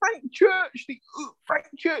weird. Like Frank Church,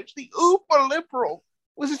 the uber liberal,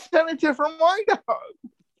 was a senator from Idaho.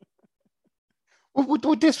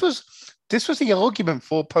 Well, this was the argument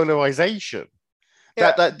for polarization.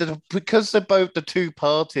 Yeah. That because the two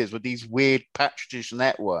parties were these weird patronage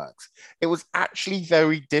networks, it was actually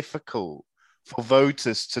very difficult for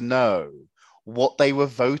voters to know what they were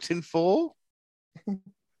voting for.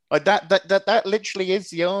 Like that literally is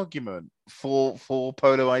the argument for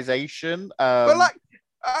polarization. But like,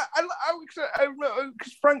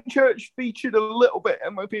 because Frank Church featured a little bit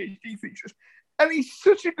in my PhD features, and he's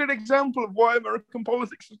such a good example of why American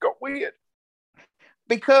politics has got weird.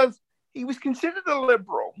 Because he was considered a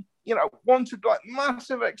liberal, wanted like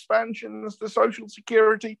massive expansions to Social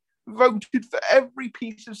Security, voted for every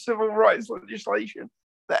piece of civil rights legislation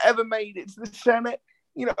that ever made it to the Senate,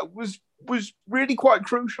 was really quite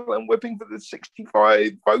crucial in whipping for the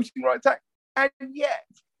 65 Voting Rights Act. And yet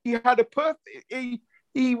he had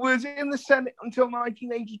he was in the Senate until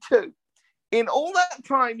 1982. In all that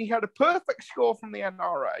time, he had a perfect score from the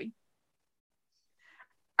NRA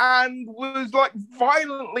and was like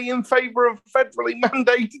violently in favor of federally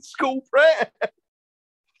mandated school prayer.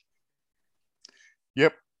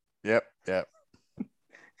 Yep.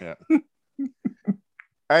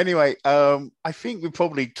 Anyway, I think we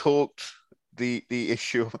probably talked the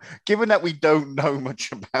issue. Given that we don't know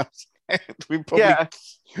much about it, we probably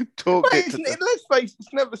talked it. Let's face it,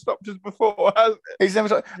 it's never stopped us before, has it? It's never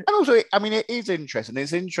stopped. And also, I mean, it is interesting.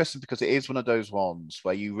 It's interesting because it is one of those ones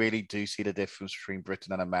where you really do see the difference between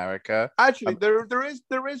Britain and America. Actually, there is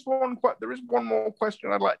one more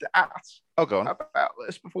question I'd like to ask. Oh, go on. About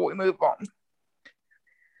this before we move on.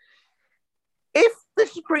 If the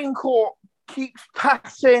Supreme Court keeps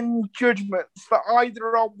passing judgments that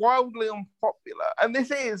either are wildly unpopular, and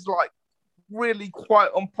this is like really quite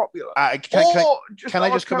unpopular, can I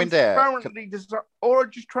just come in there? Or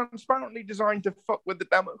just transparently designed to fuck with the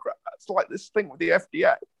Democrats, like this thing with the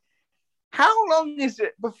FDA. How long is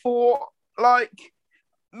it before, like,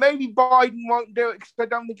 maybe Biden won't do it because I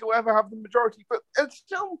don't think he'll ever have the majority, but at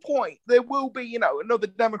some point there will be, another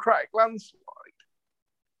Democratic landslide.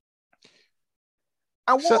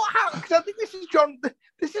 And what happens? Because I think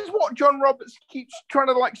this is what John Roberts keeps trying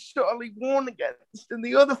to like subtly warn against, and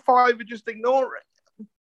the other five are just ignoring it.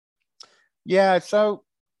 Yeah, so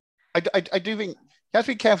I do think you have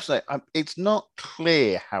to be careful. It's not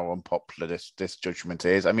clear how unpopular this judgment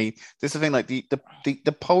is. I mean, this is the thing. Like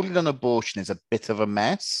the polling on abortion is a bit of a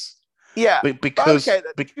mess. Yeah,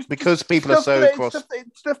 because people are so cross.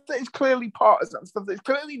 Stuff that is clearly partisan, stuff that is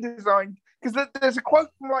clearly designed. Because there's a quote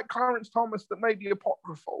from like Clarence Thomas that may be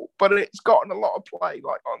apocryphal, but it's gotten a lot of play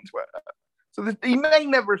like on Twitter. So he may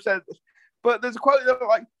never have said this, but there's a quote that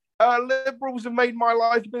like liberals have made my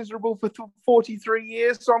life miserable for 43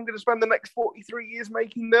 years, so I'm going to spend the next 43 years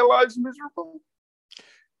making their lives miserable.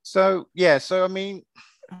 So I mean,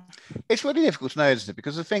 It's really difficult to know, isn't it?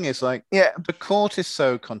 Because the thing is, like, Yeah, the court is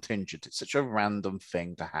so contingent. It's such a random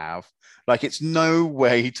thing to have. Like, it's no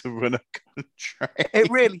way to run a country. it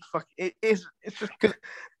really it is. It's just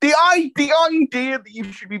the idea that you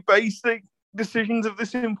should be basing decisions of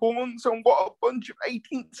this importance on what a bunch of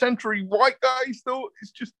 18th century white guys thought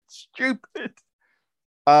is just stupid.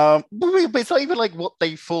 But it's not even like what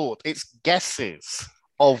they thought. It's guesses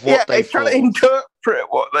of what they it's trying to interpret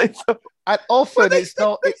what they thought. And often it's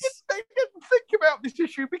not. They didn't think about this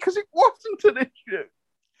issue because it wasn't an issue.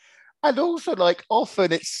 And also, like,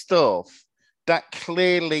 often it's stuff that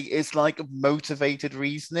clearly is like motivated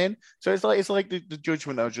reasoning. So it's like the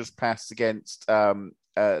judgment that was just passed against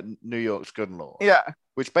New York's gun law. Yeah.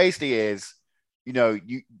 Which basically is,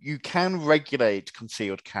 you can regulate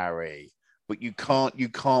concealed carry, but you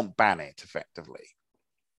can't ban it effectively.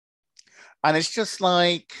 And it's just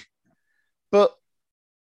like, but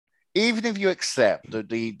even if you accept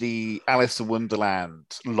the Alice in Wonderland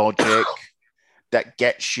logic that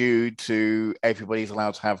gets you to everybody's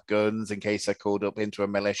allowed to have guns in case they're called up into a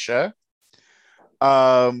militia,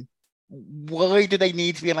 why do they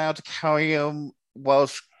need to be allowed to carry them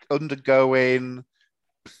whilst undergoing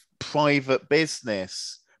private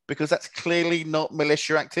business? Because that's clearly not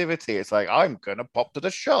militia activity. It's like, I'm going to pop to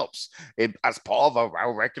the shops as part of a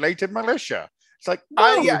well-regulated militia. It's like, no.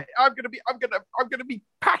 I'm gonna be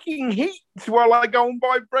packing heat while I go and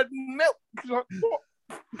buy bread and milk. Like, what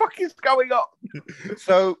the fuck is going on?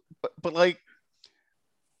 So, but like,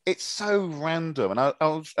 it's so random. And I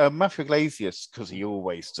was Matthew Iglesias, because he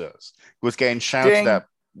always does, was getting shouted at.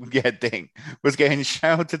 Yeah, ding. Was getting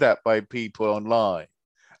shouted at by people online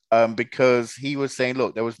because he was saying,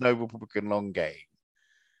 look, there was no Republican long game.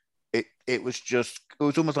 It was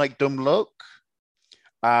almost like dumb luck.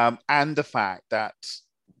 And the fact that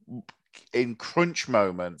in crunch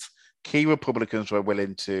moments, key Republicans were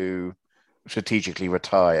willing to strategically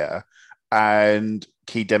retire and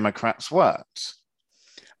key Democrats weren't.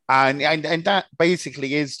 And that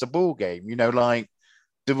basically is the ball game. Like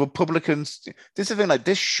the Republicans, this is the thing, like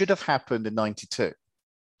this should have happened in 92.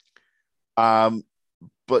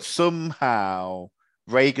 But somehow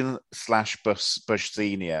Reagan/Bush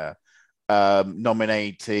Sr.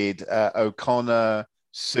 Nominated O'Connor,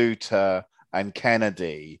 Souter, and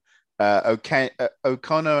Kennedy.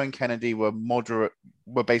 O'Connor and Kennedy were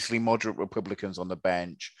basically moderate Republicans on the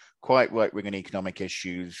bench, quite right-wing on economic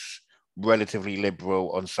issues, relatively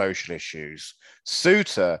liberal on social issues.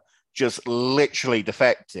 Souter just literally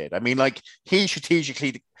defected. I mean, like he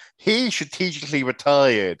strategically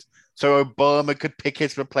retired so Obama could pick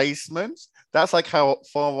his replacement. That's like how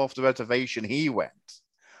far off the reservation he went.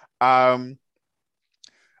 And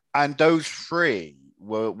those three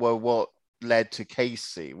were what led to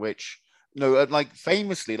Casey, which, like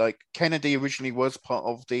famously, like Kennedy originally was part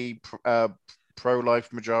of the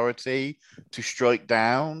pro-life majority to strike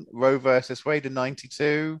down Roe versus Wade in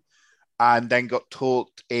 92, and then got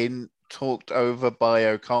talked over by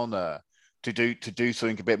O'Connor to do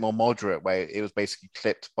something a bit more moderate, where it was basically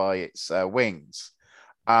clipped by its wings.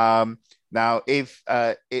 Now, if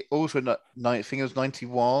it also, I think it was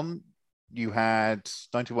 91, you had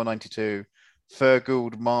 91, 92,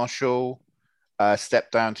 Thurgood Marshall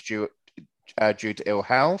stepped down due to ill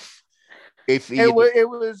health. It was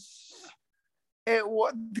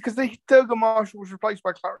because Thurgood Marshall was replaced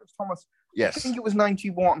by Clarence Thomas. Yes, I think it was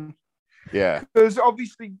 91. Yeah, because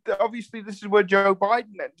obviously this is where Joe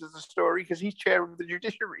Biden enters the story because he's chair of the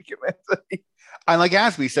Judiciary Committee. And like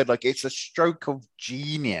as we said, like it's a stroke of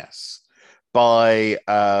genius by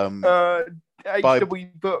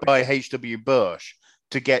H.W. Bush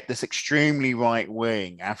to get this extremely right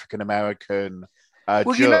wing African American. Well,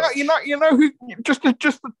 judge. you know who just to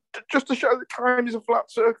show that time is a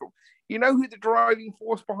flat circle. You know who the driving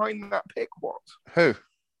force behind that pick was? Who?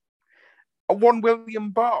 One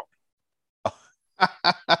William Barr.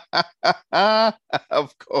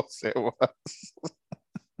 Of course it was.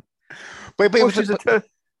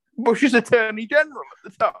 Bush's Attorney General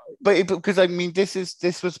at the time. But because I mean, this was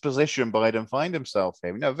the position Biden find himself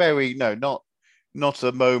in. Not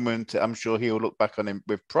a moment. I'm sure he'll look back on him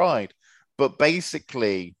with pride. But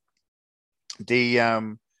basically,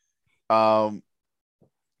 the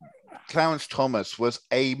Clarence Thomas was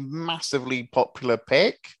a massively popular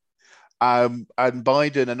pick. And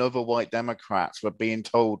Biden and other white Democrats were being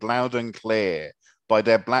told loud and clear by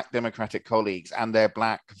their black Democratic colleagues and their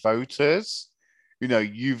black voters,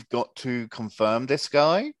 you've got to confirm this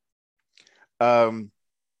guy. So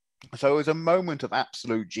it was a moment of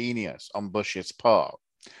absolute genius on Bush's part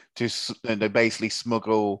to basically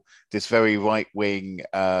smuggle this very right-wing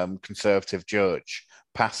conservative judge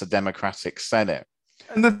past the Democratic Senate.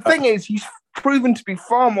 And the thing is, he's proven to be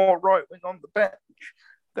far more right wing on the bench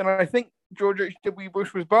than I think George H.W.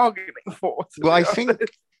 Bush was bargaining for. Well, I'm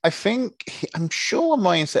sure on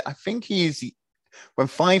my mindset, I think he's, when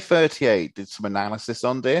 538 did some analysis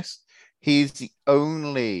on this, he's the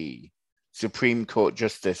only Supreme Court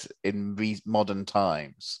justice in these modern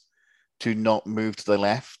times to not move to the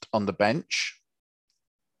left on the bench.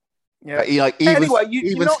 Yeah. Even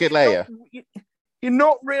Scalia. You're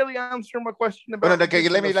not really answering my question about. No, okay,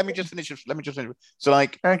 let me just finish. So,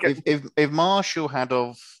 like, okay. if Marshall had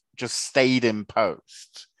have just stayed in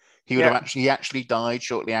post, he would have actually died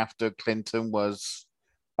shortly after Clinton was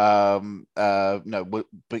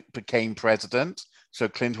became president. So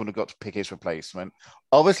Clinton would have got to pick his replacement.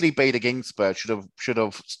 Obviously, Bader Ginsburg should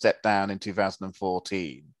have stepped down in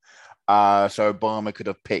 2014. So Obama could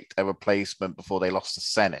have picked a replacement before they lost the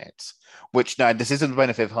Senate, which now this isn't the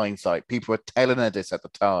benefit of hindsight. People were telling her this at the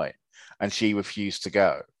time, and she refused to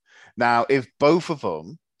go. Now, if both of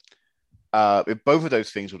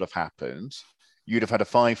those things would have happened, you'd have had a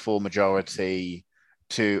 5-4 majority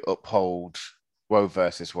to uphold Roe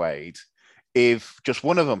versus Wade. If just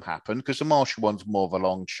one of them happened, because the Marshall one's more of a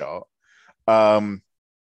long shot,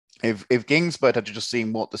 if Ginsburg had just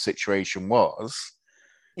seen what the situation was,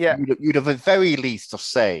 you'd have at very least have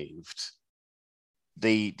saved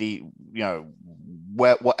the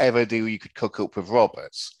whatever deal you could cook up with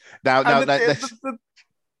Roberts. So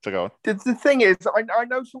go on. The thing is, I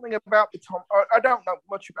know something about the Tom. I don't know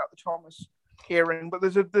much about the Thomas hearing, but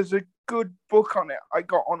there's a good book on it I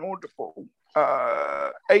got on Audible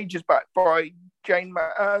ages back by Jane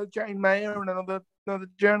Mayer and another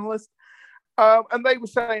journalist, and they were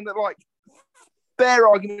saying that, like, their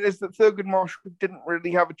argument is that Thurgood Marshall didn't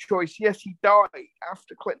really have a choice. Yes, he died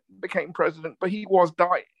after Clinton became president, but he was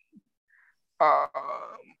dying,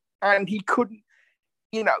 and he couldn't.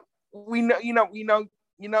 We know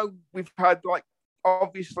we've had, like,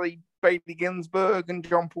 obviously Bailey Ginsburg and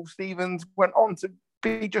John Paul Stevens went on to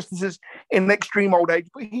be justices in extreme old age,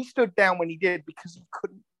 but he stood down when he did because he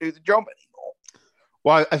couldn't do the job anymore.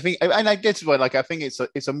 Well, I think, and I did, like, I think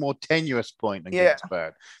it's a more tenuous point than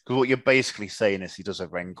Ginsburg, because what you're basically saying is he does a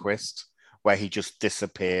Rehnquist where he just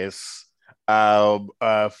disappears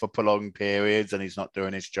for prolonged periods and he's not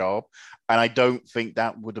doing his job, and I don't think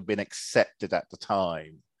that would have been accepted at the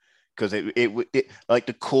time, because it like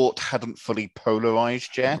the court hadn't fully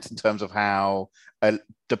polarized yet in terms of how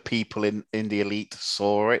the people in the elite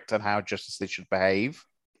saw it and how justices should behave.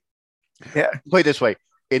 Yeah, put it this way.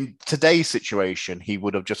 In today's situation, he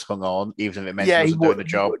would have just hung on, even if it meant he wasn't doing the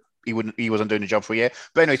job. He wasn't doing the job for a year.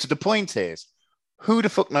 But anyway, so the point is, who the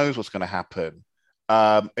fuck knows what's going to happen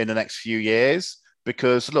in the next few years?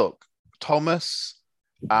 Because look, Thomas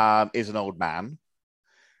is an old man.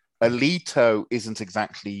 Alito isn't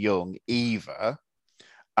exactly young either.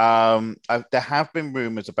 There have been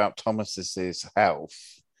rumors about Thomas's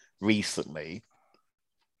health recently.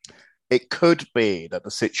 It could be that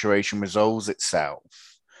the situation resolves itself.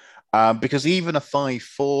 Because even a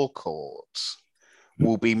 5-4 court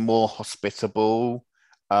will be more hospitable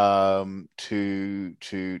to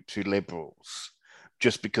liberals,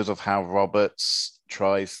 just because of how Roberts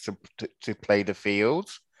tries to play the field.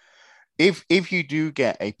 If you do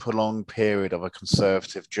get a prolonged period of a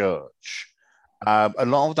conservative judge, a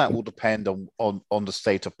lot of that will depend on the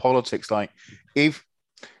state of politics. Like, if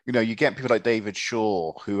you get people like David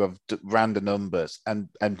Shaw who have ran the numbers and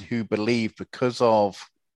who believe, because of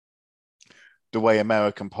the way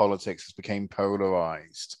American politics has become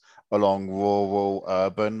polarized along rural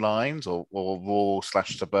urban lines, or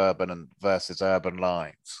rural/suburban and versus urban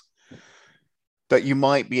lines, that you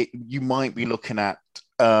might be looking at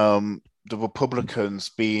the Republicans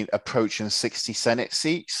approaching 60 Senate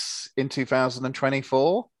seats in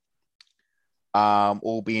 2024,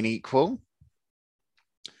 all being equal.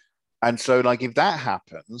 And so, like, if that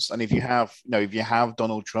happens, and if you have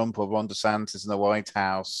Donald Trump or Ron DeSantis in the White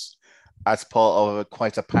House as part of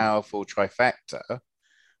quite a powerful trifecta,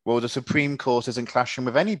 well, the Supreme Court isn't clashing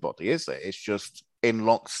with anybody, is it? It's just in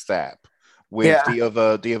lockstep with the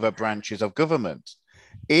other branches of government.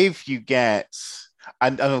 If you get,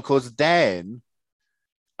 and of course, then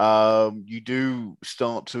you do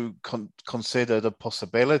start to consider the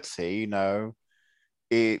possibility,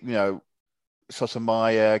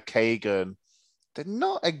 Sotomayor, Kagan, they're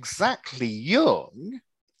not exactly young.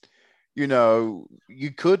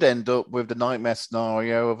 You could end up with the nightmare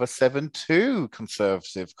scenario of a 7-2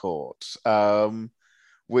 conservative court,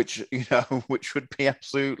 which would be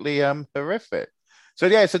absolutely horrific. So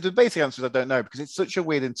the basic answer is I don't know, because it's such a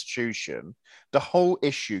weird institution. The whole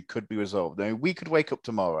issue could be resolved. I mean, we could wake up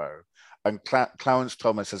tomorrow and Clarence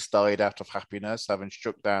Thomas has died out of happiness, having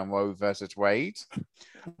struck down Roe versus Wade.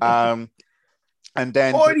 And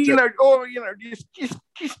then, or just do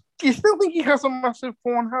you still think he has a massive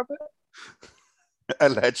porn habit?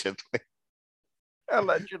 Allegedly.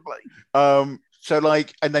 So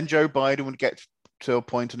like, and then Joe Biden would get to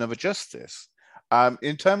appoint another justice.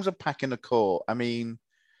 In terms of packing the court, I mean,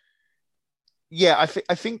 yeah, I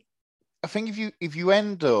think if you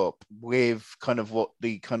end up with kind of what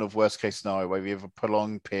the kind of worst case scenario where you have a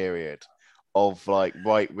prolonged period of like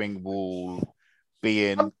right wing rule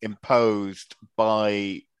being imposed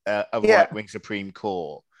by a right wing Supreme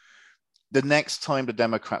Court, the next time the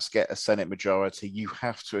Democrats get a Senate majority, you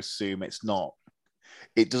have to assume it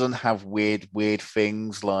doesn't have weird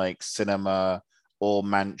things like cinema or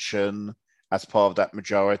Manchin as part of that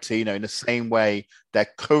majority. You know, in the same way their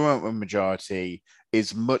current majority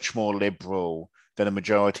is much more liberal than a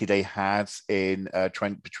majority they had in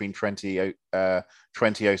between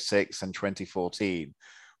 2006 and 2014.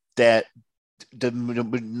 The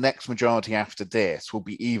next majority after this will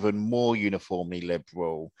be even more uniformly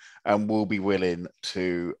liberal and will be willing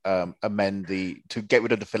to to get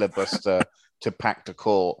rid of the filibuster to pack the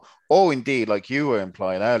court, or indeed, like you were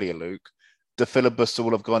implying earlier, Luke, the filibuster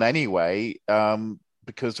will have gone anyway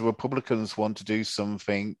because the Republicans want to do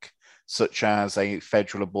something such as a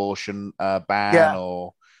federal abortion ban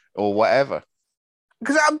or whatever.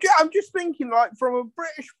 Because I'm just thinking, like, from a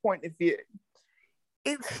British point of view,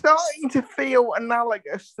 it's starting to feel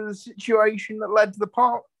analogous to the situation that led to the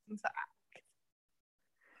Parliament Act,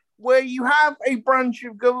 where you have a branch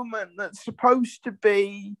of government that's supposed to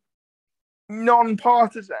be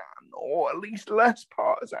non-partisan, or at least less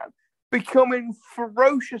partisan, becoming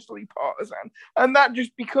ferociously partisan, and that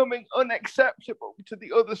just becoming unacceptable to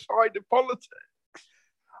the other side of politics.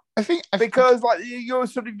 Because like you're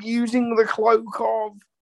sort of using the cloak of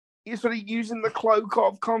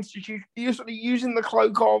constitution. You're sort of using the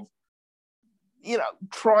cloak of,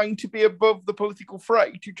 trying to be above the political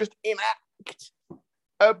fray to just enact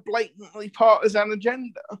a blatantly partisan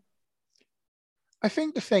agenda. I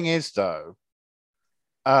think the thing is, though,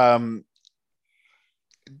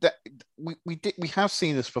 that we have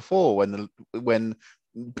seen this before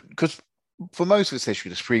because for most of its history,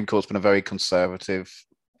 the Supreme Court's been a very conservative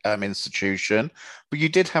institution, but you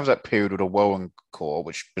did have that period with the Warren Court,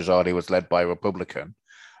 which bizarrely was led by a Republican,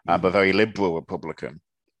 but a very liberal Republican.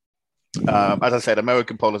 As I said,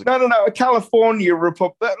 American politics. No, a California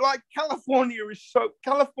Republic. Like California in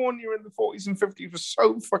the 40s and 50s was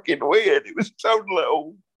so fucking weird. It was its own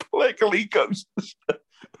little political ecosystem.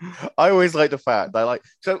 I always like the fact that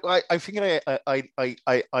I think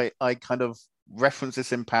I kind of reference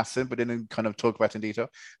this in passing, but didn't kind of talk about it in detail.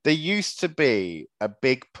 There used to be a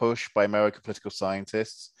big push by American political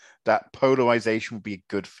scientists that polarization would be a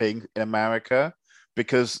good thing in America,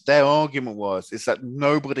 because their argument is that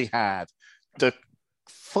nobody had the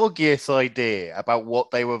foggiest idea about what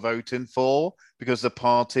they were voting for, because the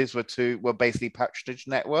parties were basically patronage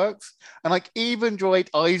networks. And like even Dwight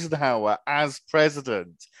Eisenhower as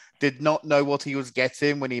president did not know what he was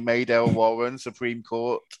getting when he made L. Warren Supreme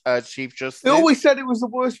Court Chief Justice. He always said it was the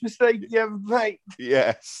worst mistake he ever made.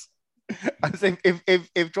 Yes. I think if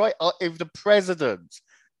the president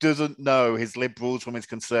doesn't know his liberals from his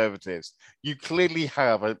conservatives, you clearly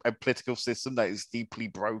have a political system that is deeply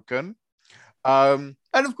broken. And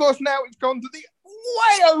of course now it's gone to the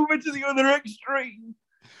way over to the other extreme.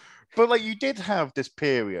 But like you did have this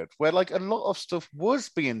period where like a lot of stuff was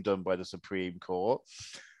being done by the Supreme Court,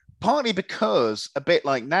 partly because, a bit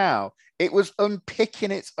like now, it was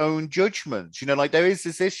unpicking its own judgments. Like there is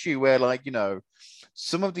this issue where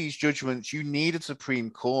some of these judgments you need a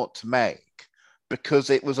Supreme Court to make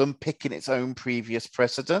because it was unpicking its own previous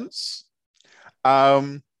precedents.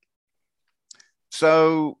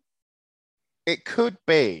 So it could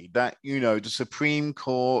be that, the Supreme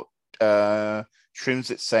Court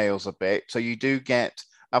trims its sails a bit. So you do get,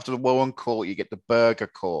 after the Warren Court, you get the Burger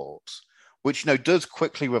Court, which, does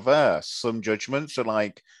quickly reverse some judgments. So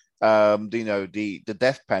like, the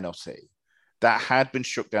death penalty that had been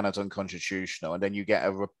struck down as unconstitutional. And then you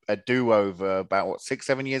get a do-over about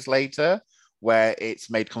 6-7 years later, where it's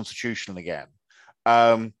made constitutional again.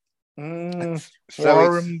 Warren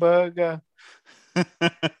Burger.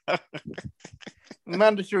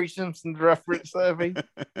 Mandatory Simpsons reference, Survey.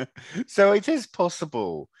 So it is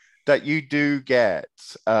possible that you do get,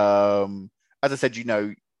 as I said,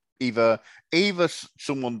 either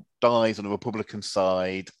someone dies on the Republican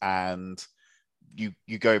side and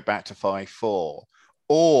you go back to 5-4,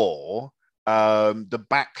 or the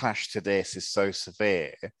backlash to this is so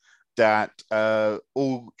severe that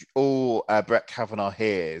all Brett Kavanaugh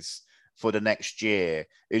hears for the next year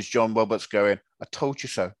is John Roberts going, I told you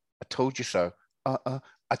so. I told you so.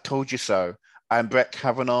 I told you so. And Brett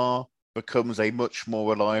Kavanaugh becomes a much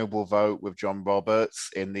more reliable vote with John Roberts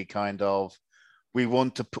in the kind of, we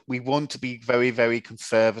want to be very, very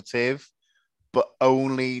conservative, but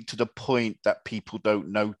only to the point that people don't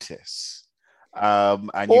notice.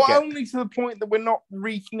 Only to the point that we're not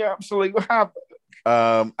wreaking absolute havoc.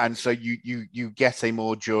 And so you get a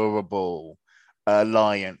more durable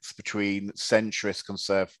alliance between centrist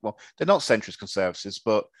conservatives. Well, they're not centrist conservatives,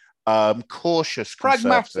 but cautious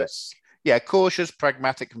conservatives. Yeah, cautious,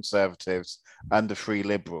 pragmatic conservatives and the Free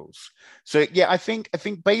Liberals. So yeah, I think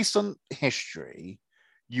based on history,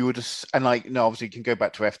 you would, and obviously you can go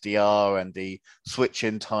back to FDR and the switch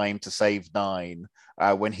in time to save nine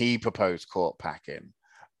when he proposed court packing.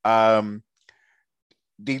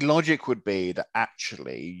 The logic would be that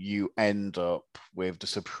actually you end up with the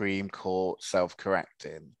Supreme Court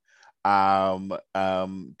self-correcting to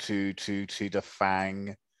the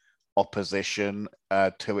FANG opposition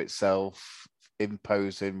to itself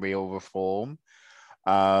imposing real reform,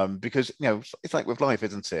 because it's like with life,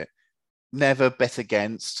 isn't it? Never bet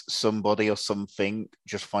against somebody or something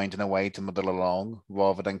just finding a way to muddle along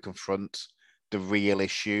rather than confront the real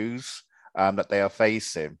issues that they are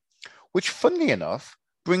facing, which, funnily enough,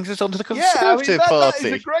 brings us onto the Conservative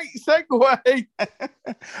Party. That is a great segue.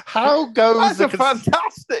 How goes That's a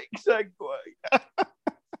fantastic segue.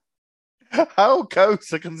 How goes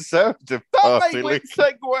the Conservative Party? That made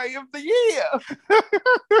segue of the year.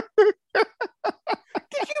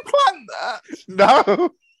 Did you plan that? No.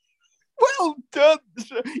 Well done,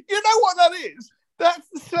 sir. You know what that is? That's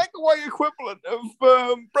the segue equivalent of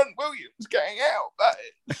Brent Williams getting out. That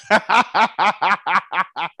is.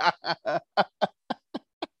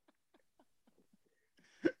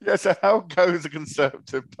 Yeah, so how goes the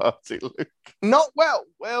Conservative Party, Luke? Not well.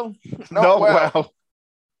 Well, not well.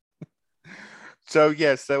 So,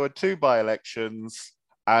 yes, there were two by-elections,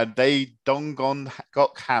 and they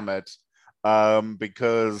got hammered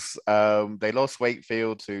because they lost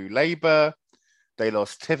Wakefield to Labour, they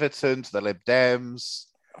lost Tiverton to the Lib Dems.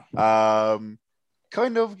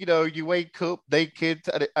 You wake up naked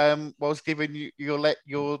whilst giving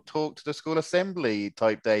your talk to the school assembly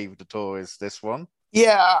type day with the Tories, this one.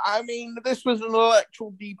 Yeah, I mean, this was an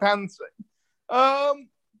electoral depancing. I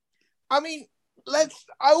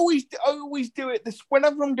always do it this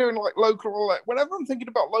whenever I'm doing like whenever I'm thinking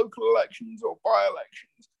about local elections or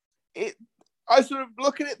by-elections, I sort of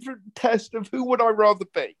look at it through the test of who would I rather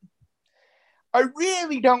be. I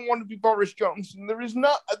really don't want to be Boris Johnson. There is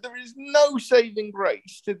no saving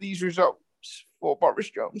grace to these results for Boris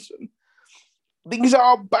Johnson. These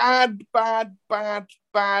are bad, very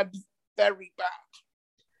bad.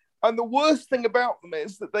 And the worst thing about them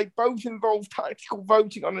is that they both involve tactical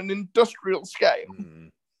voting on an industrial scale.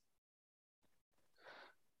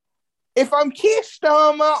 If I'm Keir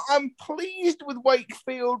Starmer, I'm pleased with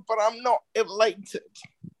Wakefield, but I'm not elated.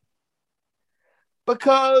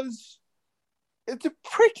 Because it's a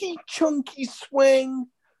pretty chunky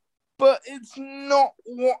swing, but it's not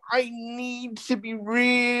what I need to be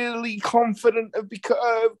really confident of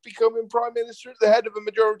becoming Prime Minister at the head of a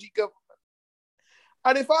majority government.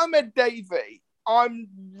 And if I'm Ed Davey, I'm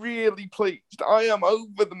really pleased. I am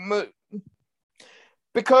over the moon.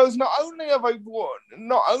 Because not only have I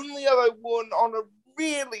won on a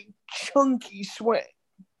really chunky swing,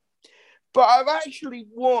 but I've actually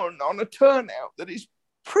won on a turnout that is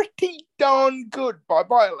pretty darn good by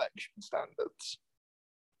by-election standards.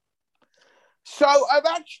 So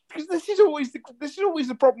because this is always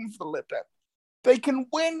the problem for the Lib Dems. They can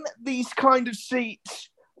win these kind of seats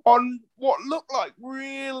on what look like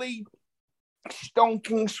really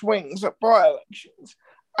stonking swings at by-elections,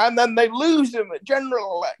 and then they lose them at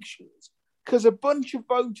general elections because a bunch of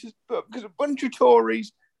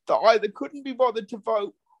Tories that either couldn't be bothered to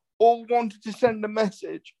vote or wanted to send a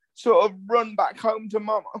message sort of run back home to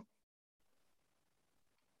mama.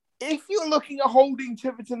 If you're looking at holding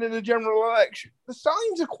Tiverton in a general election, the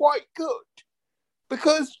signs are quite good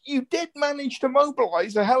because you did manage to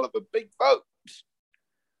mobilise a hell of a big vote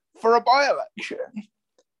for a by-election.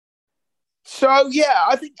 So yeah,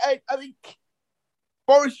 I think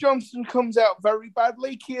Boris Johnson comes out very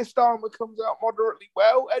badly. Keir Starmer comes out moderately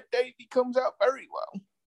well. Ed Davey comes out very well.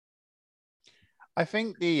 I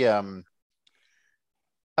think the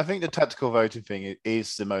tactical voting thing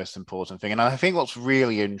is the most important thing, and I think what's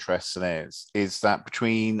really interesting is that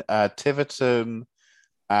between Tiverton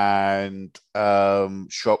and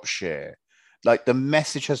Shropshire, like the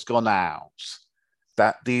message has gone out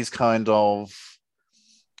that these kind of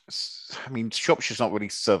I mean, Shropshire's not really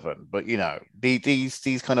southern, but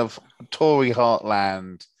these kind of Tory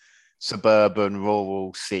heartland, suburban,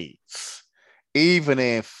 rural seats, even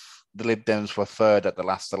if the Lib Dems were third at the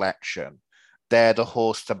last election, they're the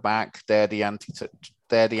horse to back. They're the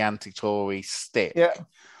anti-Tory stick, Yeah.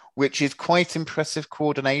 which is quite impressive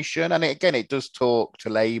coordination. And it does talk to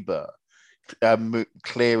Labour,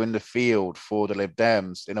 clearing the field for the Lib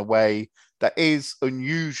Dems in a way that is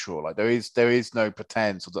unusual. Like there is no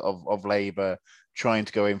pretense of Labour trying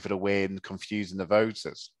to go in for the win, confusing the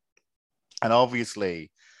voters. And obviously,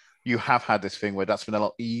 you have had this thing where that's been a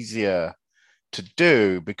lot easier to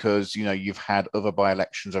do because you've had other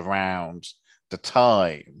by-elections around the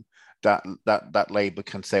time that Labour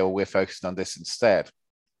can say, "Oh, we're focusing on this instead."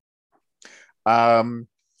 I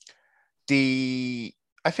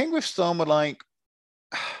think with Starmer, like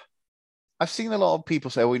I've seen a lot of people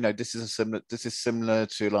say, "Oh, this is similar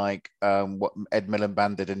to like what Ed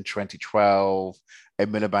Miliband did in 2012. Ed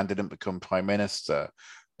Miliband didn't become prime minister,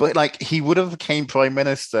 but like he would have became prime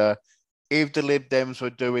minister if the Lib Dems were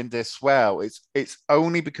doing this well. It's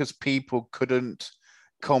only because people couldn't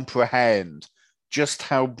comprehend just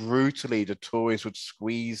how brutally the Tories would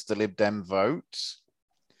squeeze the Lib Dem votes.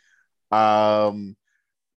 That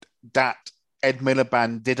Ed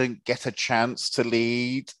Miliband didn't get a chance to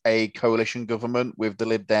lead a coalition government with the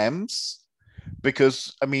Lib Dems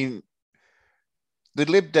because, I mean, the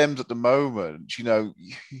Lib Dems at the moment, you don't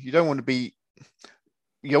want to be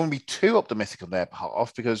too optimistic on their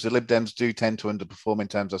behalf because the Lib Dems do tend to underperform in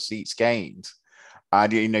terms of seats gained.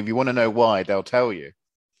 And, if you want to know why, they'll tell you.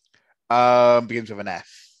 Begins with an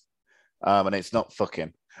F. And it's not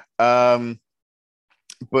fucking.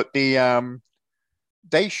 But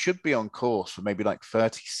they should be on course for maybe like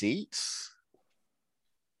 30 seats,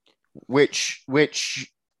 which I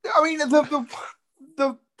mean,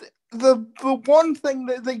 the one thing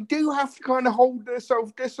that they do have to kind of hold their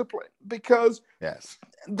self-discipline because yes,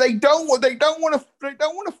 they don't want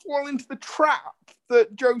to fall into the trap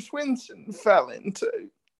that Joe Swinson fell into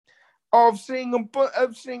of seeing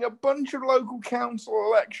a bunch of local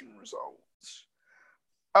council election results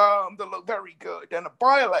that looked very good and a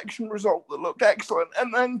by-election result that looked excellent,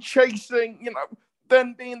 and then chasing,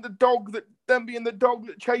 then being the dog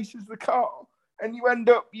that chases the car, and you end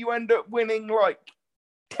up winning like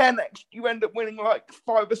 10x, you end up winning like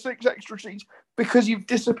 5 or 6 extra seats because you've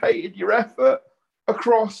dissipated your effort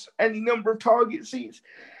across any number of target seats.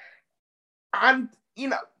 And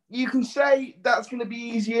you can say that's going to be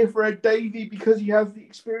easier for Ed Davey because he has the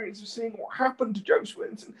experience of seeing what happened to Joe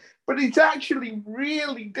Swinson. But it's actually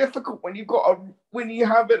really difficult when you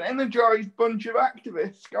have an energized bunch of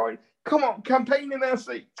activists going, "Come on, campaign in our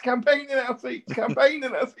seats, campaign in our seats, campaign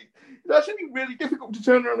in our seats." It's actually really difficult to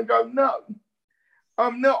turn around and go, "No,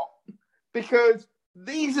 I'm not," because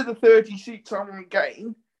these are the 30 seats I want to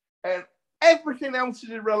gain, and everything else is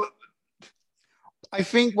irrelevant. I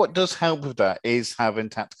think what does help with that is having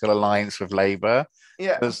tactical alliance with Labour.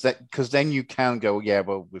 Yeah. Because then you can go, yeah,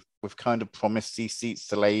 well, we've kind of promised these seats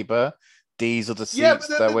to Labour. These are the seats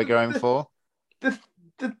that we're going for.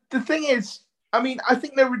 The thing is, I mean, I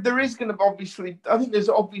think there is going to obviously going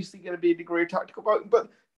to be a degree of tactical voting, but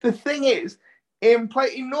the thing is, in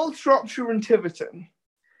North Shropshire and Tiverton,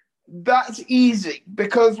 that's easy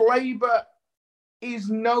because Labour is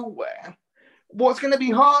nowhere. What's going to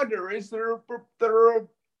be harder is there are a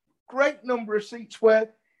great number of seats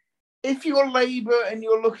where if you're Labour and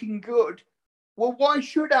you're looking good, well, why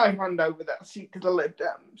should I hand over that seat to the Lib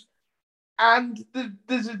Dems? And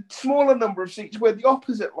there's a smaller number of seats where the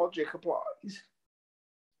opposite logic applies.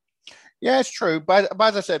 Yeah, it's true. But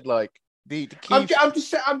as I said, like the key. I'm just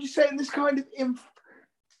saying this kind of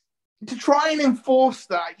to try and enforce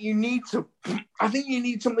that, I think you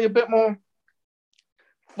need something a bit more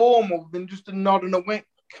formal than just a nod and a wink.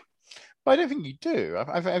 But I don't think you do.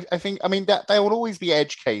 I think, I mean, that there will always be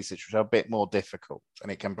edge cases which are a bit more difficult and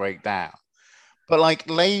it can break down. But like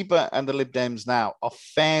Labour and the Lib Dems now are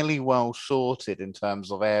fairly well sorted in terms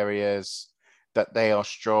of areas that they are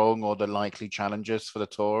strong or the likely challengers for the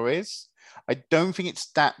Tories. I don't think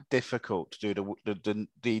it's that difficult to do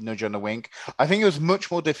the nudge and the wink. I think it was much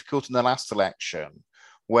more difficult in the last election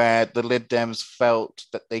where the Lib Dems felt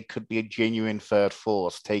that they could be a genuine third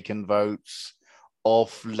force, taking votes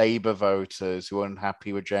off Labour voters who are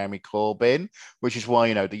unhappy with Jeremy Corbyn, which is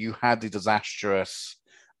why, that you had the disastrous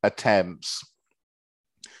attempts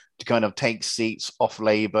to kind of take seats off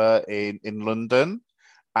Labour in London.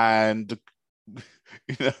 And,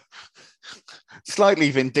 slightly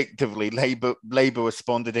vindictively, Labour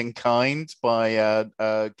responded in kind by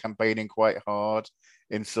campaigning quite hard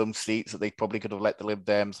in some seats that they probably could have let the Lib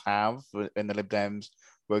Dems have, and the Lib Dems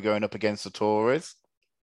were going up against the Tories.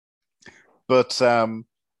 But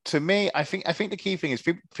to me, I think the key thing is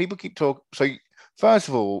people keep talking. So first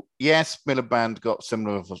of all, yes, Miliband got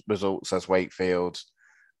similar results as Wakefield,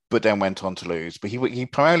 but then went on to lose. But he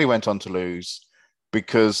primarily went on to lose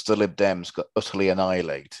because the Lib Dems got utterly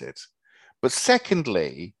annihilated. But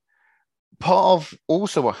secondly, part of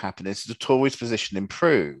also what happened is the Tories' position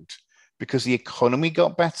improved because the economy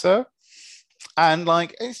got better. And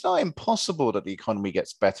like, it's not impossible that the economy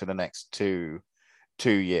gets better in the next two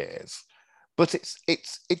years, but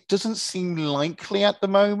it doesn't seem likely at the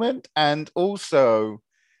moment. And also,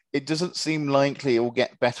 it doesn't seem likely it will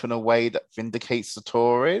get better in a way that vindicates the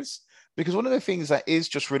Tories. Because one of the things that is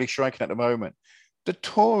just really striking at the moment, the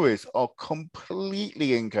Tories are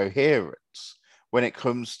completely incoherent when it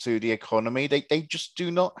comes to the economy. They just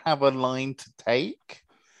do not have a line to take.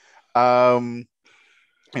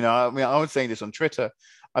 You know, I mean, I was saying this on Twitter.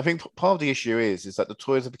 I think part of the issue is that the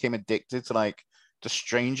Tories have become addicted to like the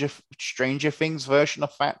Stranger Things version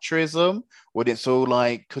of Thatcherism, when it's all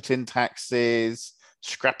like cutting taxes,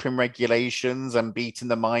 scrapping regulations, and beating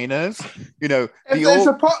the miners. You know,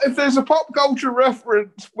 if there's a pop culture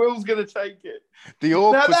reference, Will's going to take it.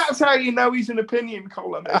 Now that's how you know he's an opinion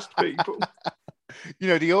columnist, people. You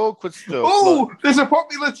know, the awkward stuff. Oh, like, there's a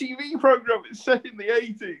popular TV program. It's set in the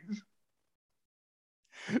 80s.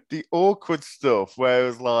 The awkward stuff where it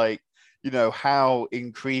was like, you know, how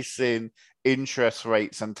increasing interest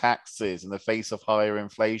rates and taxes in the face of higher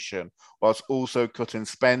inflation whilst also cutting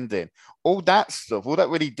spending. All that stuff, all that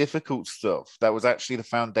really difficult stuff that was actually the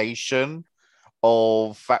foundation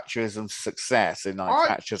of Thatcherism's success in like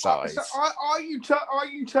Thatcher's eyes. So are you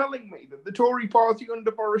telling me that the Tory party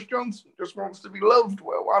under Boris Johnson just wants to be loved?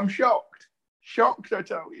 Well, I'm shocked. Shocked, I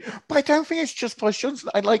tell you. But I don't think it's just Boris Johnson.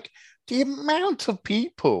 I like the amount of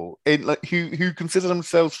people in like who consider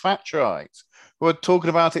themselves Thatcherites who are talking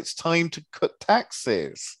about it's time to cut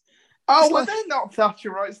taxes. Oh, well, they're not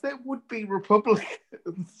Thatcherites. They would be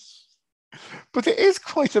Republicans. But it is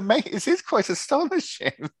quite amazing. It is quite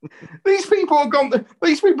astonishing. These people have gone.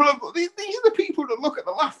 These are the people that look at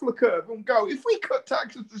the Laffer curve and go, "If we cut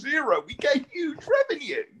taxes to zero, we get huge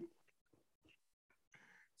revenue."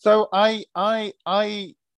 So I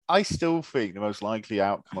still think the most likely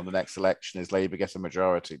outcome of the next election is Labour gets a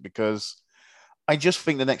majority, because I just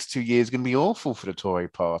think the next 2 years are going to be awful for the Tory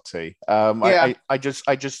party. I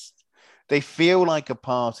just they feel like a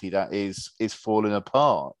party that is falling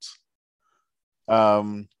apart.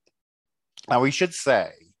 Now we should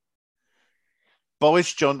say,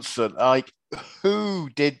 Boris Johnson, like, who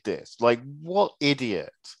did this? Like, what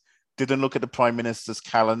idiot didn't look at the Prime Minister's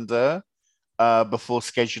calendar before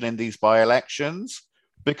scheduling these by-elections?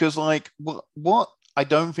 Because, like, what I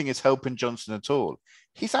don't think is helping Johnson at all.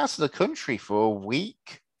 He's out of the country for a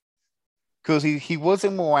week because he was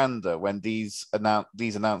in Rwanda when these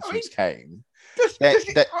announcements came.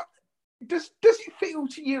 Does it feel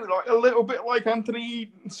to you like a little bit like Anthony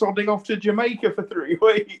Eden sodding off to Jamaica for 3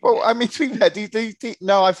 weeks? Well, I mean, to be fair,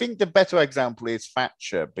 no, I think the better example is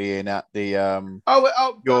Thatcher being at the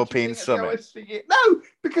European Summit. No,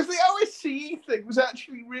 because the OSCE thing was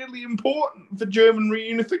actually really important for German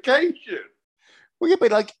reunification. Well, yeah,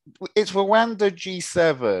 but like, it's Rwanda,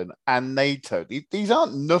 G7, and NATO. These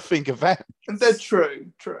aren't nothing events. And they're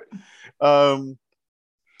true. So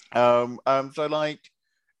like,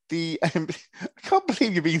 I can't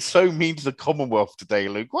believe you're being so mean to the Commonwealth today,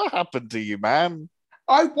 Luke. What happened to you, man?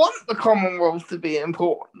 I want the Commonwealth to be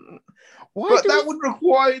important, but that would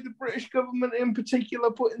require the British government in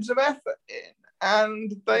particular putting some effort in,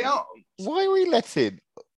 and they aren't. Why are we letting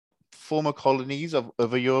former colonies of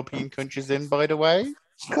other European countries in, by the way?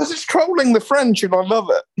 Because it's trolling the French, and I love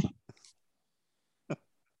it.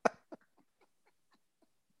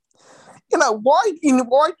 You know, why do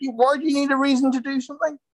you need a reason to do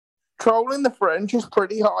something? Trolling the French is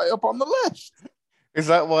pretty high up on the list. Is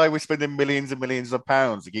that why we're spending millions and millions of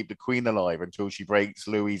pounds to keep the Queen alive until she breaks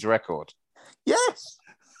Louis' record? Yes.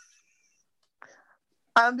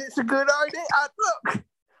 And it's a good idea. Look,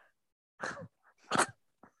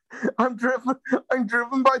 I'm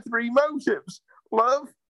driven by 3 motives: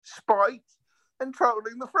 love, spite, and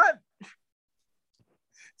trolling the French.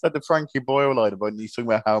 It's like the Frankie Boyle line about he's talking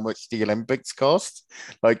about how much the Olympics cost.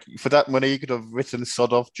 Like, for that money, you could have written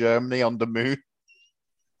 "sod off Germany" on the moon.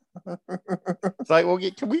 It's like, well,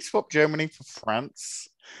 can we swap Germany for France?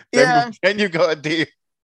 Yeah. Then you've got a deal.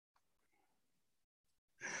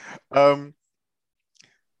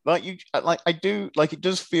 It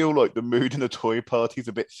does feel like the mood in the Tory party is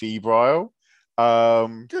a bit febrile.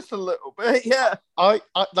 Just a little bit, yeah. I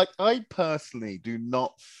personally do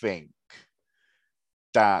not think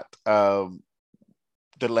that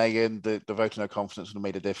delaying the vote of no confidence would have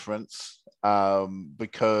made a difference,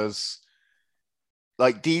 because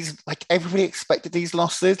everybody expected these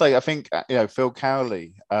losses. Like I think Phil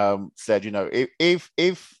Cowley said, if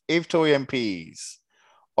Tory MPs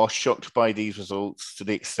are shocked by these results to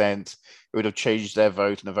the extent it would have changed their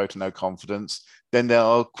vote and a vote of no confidence, then there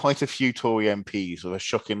are quite a few Tory MPs with a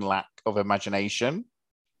shocking lack of imagination.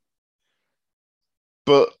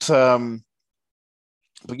 But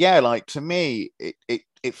yeah, like to me,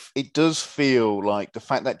 it does feel like the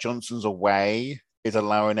fact that Johnson's away is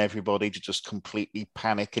allowing everybody to just completely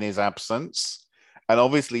panic in his absence. And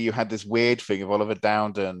obviously, you had this weird thing of Oliver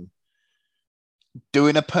Dowden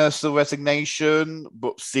doing a personal resignation,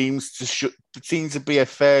 but seems to be a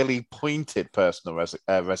fairly pointed personal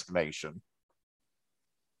resignation.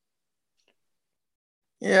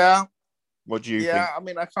 Yeah. What do you think? I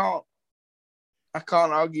mean, I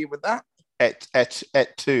can't argue with that. Et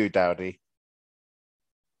tu, Dowdy.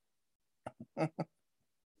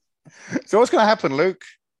 So what's going to happen, Luke?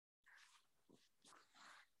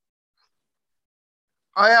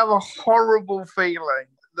 I have a horrible feeling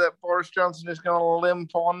that Boris Johnson is going to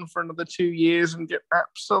limp on for another 2 years and get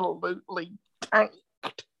absolutely tanked.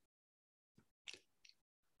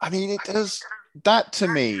 I mean, it does. That to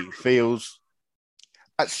me feels,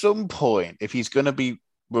 at some point, if he's going to be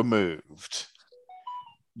removed,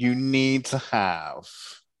 you need to have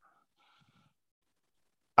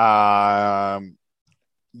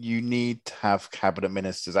cabinet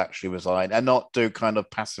ministers actually resign and not do kind of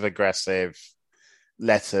passive aggressive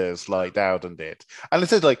letters like Dowden did. And it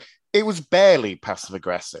said it was barely passive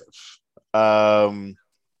aggressive, because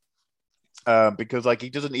he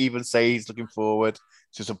doesn't even say he's looking forward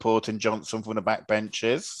to supporting Johnson from the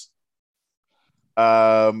backbenches.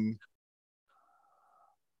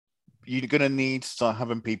 You're going to need to start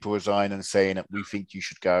having people resign and saying that we think you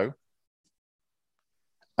should go.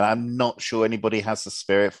 And I'm not sure anybody has the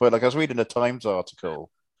spirit for it. Like I was reading a Times article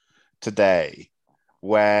today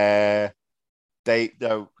where they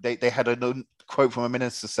had a quote from a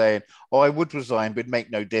minister saying, "Oh, I would resign, but it'd make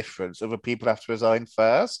no difference. Other people have to resign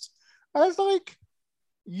first." And I was like,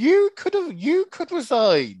 you could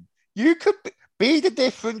resign. You could be the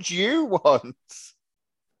difference you want.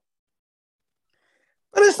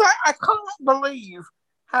 But it's like, I can't believe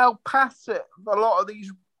how passive a lot of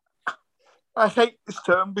these, I hate this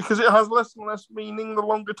term because it has less and less meaning the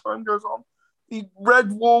longer time goes on, the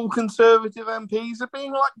red wall Conservative MPs are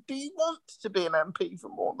being like, do you want to be an MP for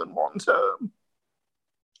more than one term?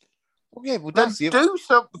 Well, yeah, well, that's do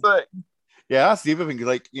something. Yeah, that's the other thing.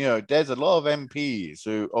 There's a lot of MPs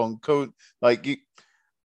who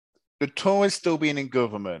the Tories still being in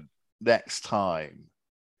government next time.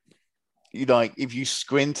 If you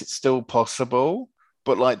squint, it's still possible,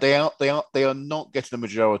 but they are not getting the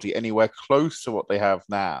majority anywhere close to what they have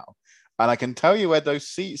now. And I can tell you where those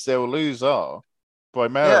seats they'll lose are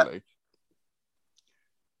primarily.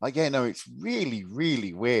 Yeah. It's really,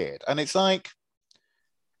 really weird. And it's and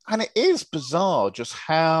it is bizarre just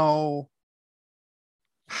how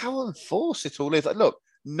unforced it all is. Look,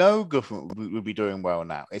 no government would be doing well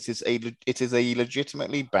now. It is a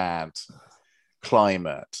legitimately bad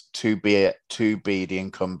climate to be the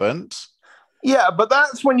incumbent. Yeah, but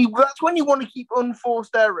that's when you want to keep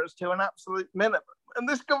unforced errors to an absolute minimum. And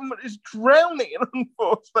this government is drowning in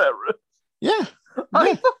unforced errors. Yeah. I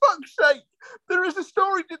mean, for fuck's sake, there is a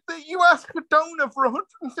story that you ask a donor for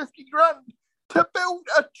 150 grand to build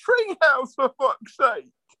a tree house, for fuck's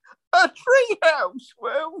sake. A tree house,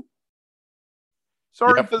 Will.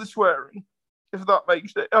 Sorry for the swearing, if that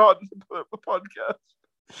makes it hard to put up the podcast.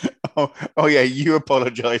 Oh yeah, you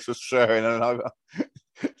apologise for swearing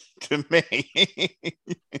to me.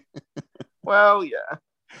 Well, yeah.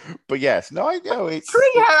 But yes, no, I know it's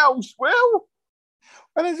treehouse, Will.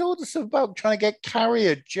 And it's all just about trying to get Carrie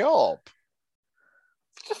a job.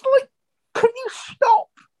 Just can you stop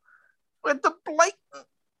with the blatant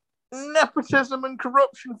nepotism and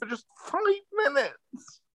corruption for just 5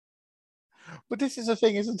 minutes? But this is the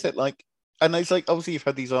thing, isn't it? And it's obviously you've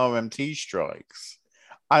had these RMT strikes.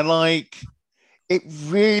 And it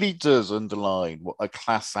really does underline what a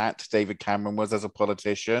class act David Cameron was as a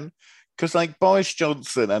politician. Because Boris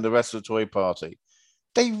Johnson and the rest of the Tory party,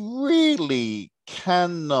 they really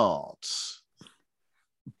cannot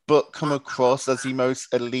but come across as the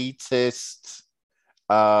most elitist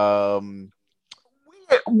weirdos.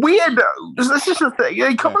 This is the thing.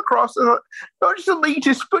 They come across as not just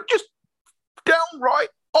elitist, but just downright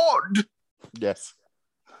odd. Yes.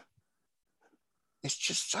 It's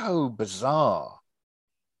just so bizarre.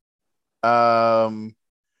 Well,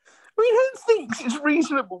 who thinks it's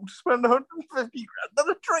reasonable to spend 150 grand on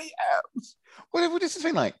a tree house? Well, this is the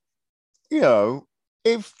thing, like, you know,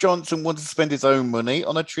 if Johnson wanted to spend his own money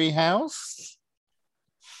on a tree house,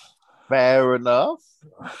 fair enough.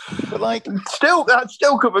 But like, that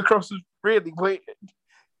still come across as really weird.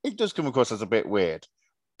 It does come across as a bit weird.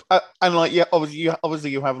 And like, yeah, obviously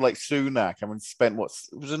you have like Sunak having spent was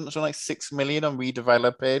it like 6 million on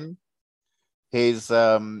redeveloping his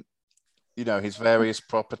his various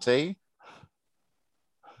property.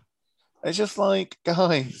 It's just like,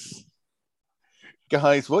 guys,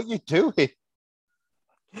 what you doing?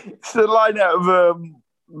 It's the line out of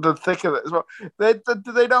the thick of it as well.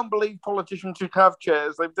 They don't believe politicians should have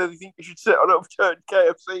chairs. They think you should sit on overturned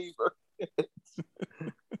KFC.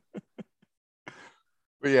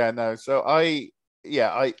 But yeah, no. So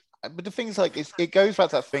but the thing is, like, it goes back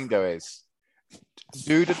to that thing though, is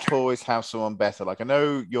do the toys have someone better? Like, I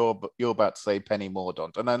know you're about to say Penny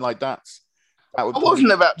Mordaunt, and then like that would. I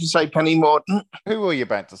wasn't about to say Penny Mordaunt. Who were you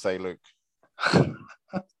about to say, Luke?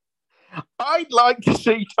 I'd like to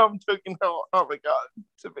see Tom Tugendhat,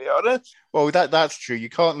 to be honest. Well, that's true. You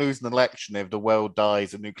can't lose an election if the world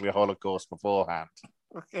dies a nuclear holocaust beforehand.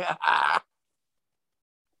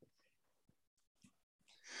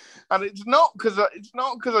 And it's not because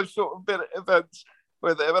I've sort of been at events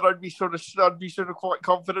with him, and I'd be sort of quite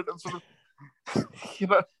confident of sort of, you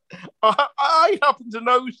know, I happen to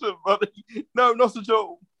know somebody. No, not at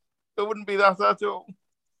all. It wouldn't be that at all.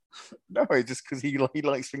 No, it's just because he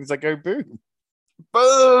likes things that go boom,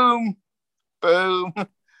 boom, boom.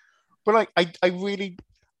 But like,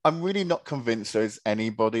 I'm really not convinced there's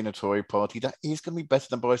anybody in the Tory party that is going to be better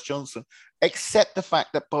than Boris Johnson, except the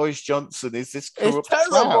fact that Boris Johnson is this corrupt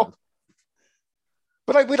clown.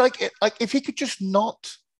 But I would like if he could just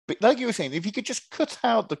not, like you were saying, if he could just cut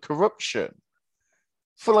out the corruption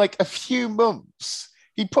for like a few months,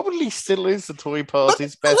 he probably still is the Tory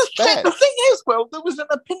party's best bet. The thing is, well, there was an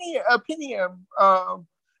opinion,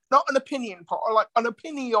 not an opinion poll, like an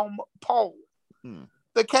opinion poll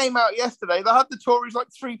that came out yesterday that had the Tories like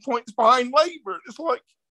 3 points behind Labour. It's like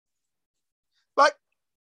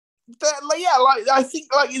I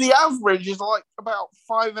think like the average is like about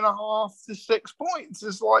 5.5 to 6 points.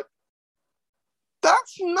 It's like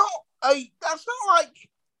that's not like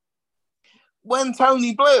when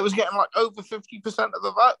Tony Blair was getting like over 50% of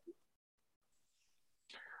the vote.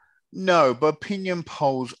 No, but opinion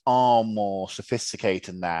polls are more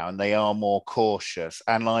sophisticated now, and they are more cautious.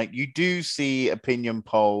 And like, you do see opinion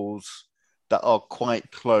polls that are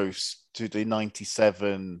quite close to the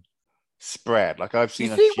 97 spread. Like, I've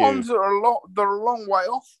seen you see a few ones that are a long way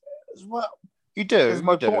off as well. You do. Is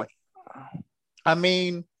my point. I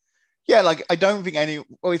mean, yeah, like, I don't think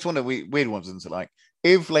it's one of the weird ones, isn't it? Like,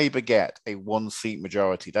 if Labour get a 1-seat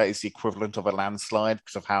majority, that is the equivalent of a landslide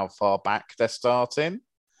because of how far back they're starting.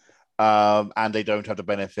 And they don't have the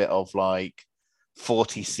benefit of like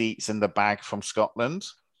 40 seats in the bag from Scotland.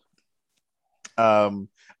 And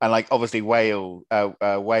like, obviously Wales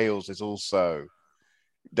is also,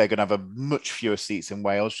 they're going to have a much fewer seats in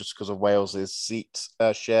Wales just because of Wales's seat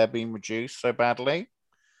share being reduced so badly.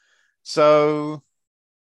 So,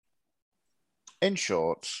 in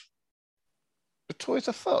short, the Tories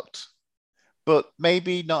are fucked, but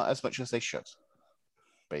maybe not as much as they should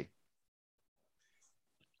be.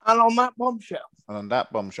 And on that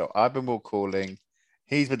bombshell, I've been Will Calling.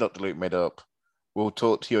 He's been Dr. Luke Middup. We'll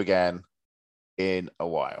talk to you again in a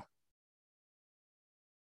while.